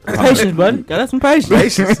 Patience, buddy. Gotta have some patience.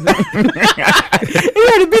 Patience. He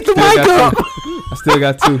had to beat the mic up. I still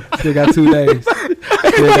got two. Still got 2 days.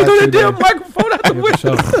 Still got 2 days. microphone out the Yeah, for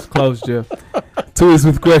sure. It's close, Jeff. Tweet us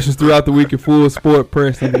with questions throughout the week at Full Sport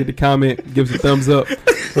Press. Don't forget to comment, give us a thumbs up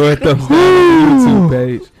or a thumbs down on the YouTube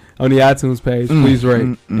page. on the iTunes page. Please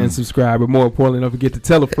rate and subscribe. But more importantly, don't forget to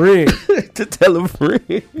tell a friend. To tell a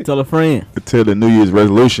friend. Tell a friend. Tell the New Year's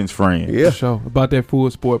resolutions friend. Yeah. For sure. About that Full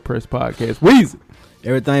Sport Press podcast. Weezy.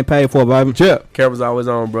 Everything paid for, baby. Jeff. Camera's always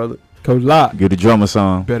on, brother. Coach Locke. Get the drummer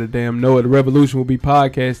song. Better damn know it. The Revolution will be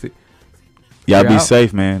podcasted. Y'all We be out.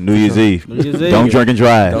 safe, man. New Year's Eve. New Year's Eve. Don't drink and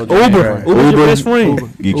drive. Don't drink and Uber. drive. Uber's your best friend. Uber.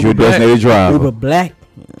 Get Uber your Black. designated driver. Uber Black.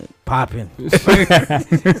 Popping.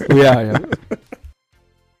 We out here.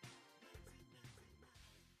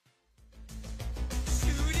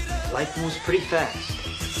 Life moves pretty fast.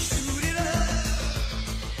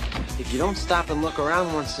 If you don't stop and look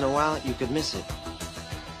around once in a while, you could miss it.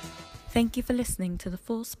 Thank you for listening to the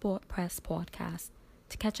Full Sport Press podcast.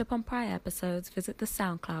 To catch up on prior episodes, visit the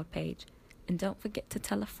SoundCloud page. And don't forget to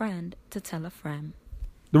tell a friend to tell a friend.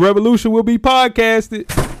 The Revolution will be podcasted.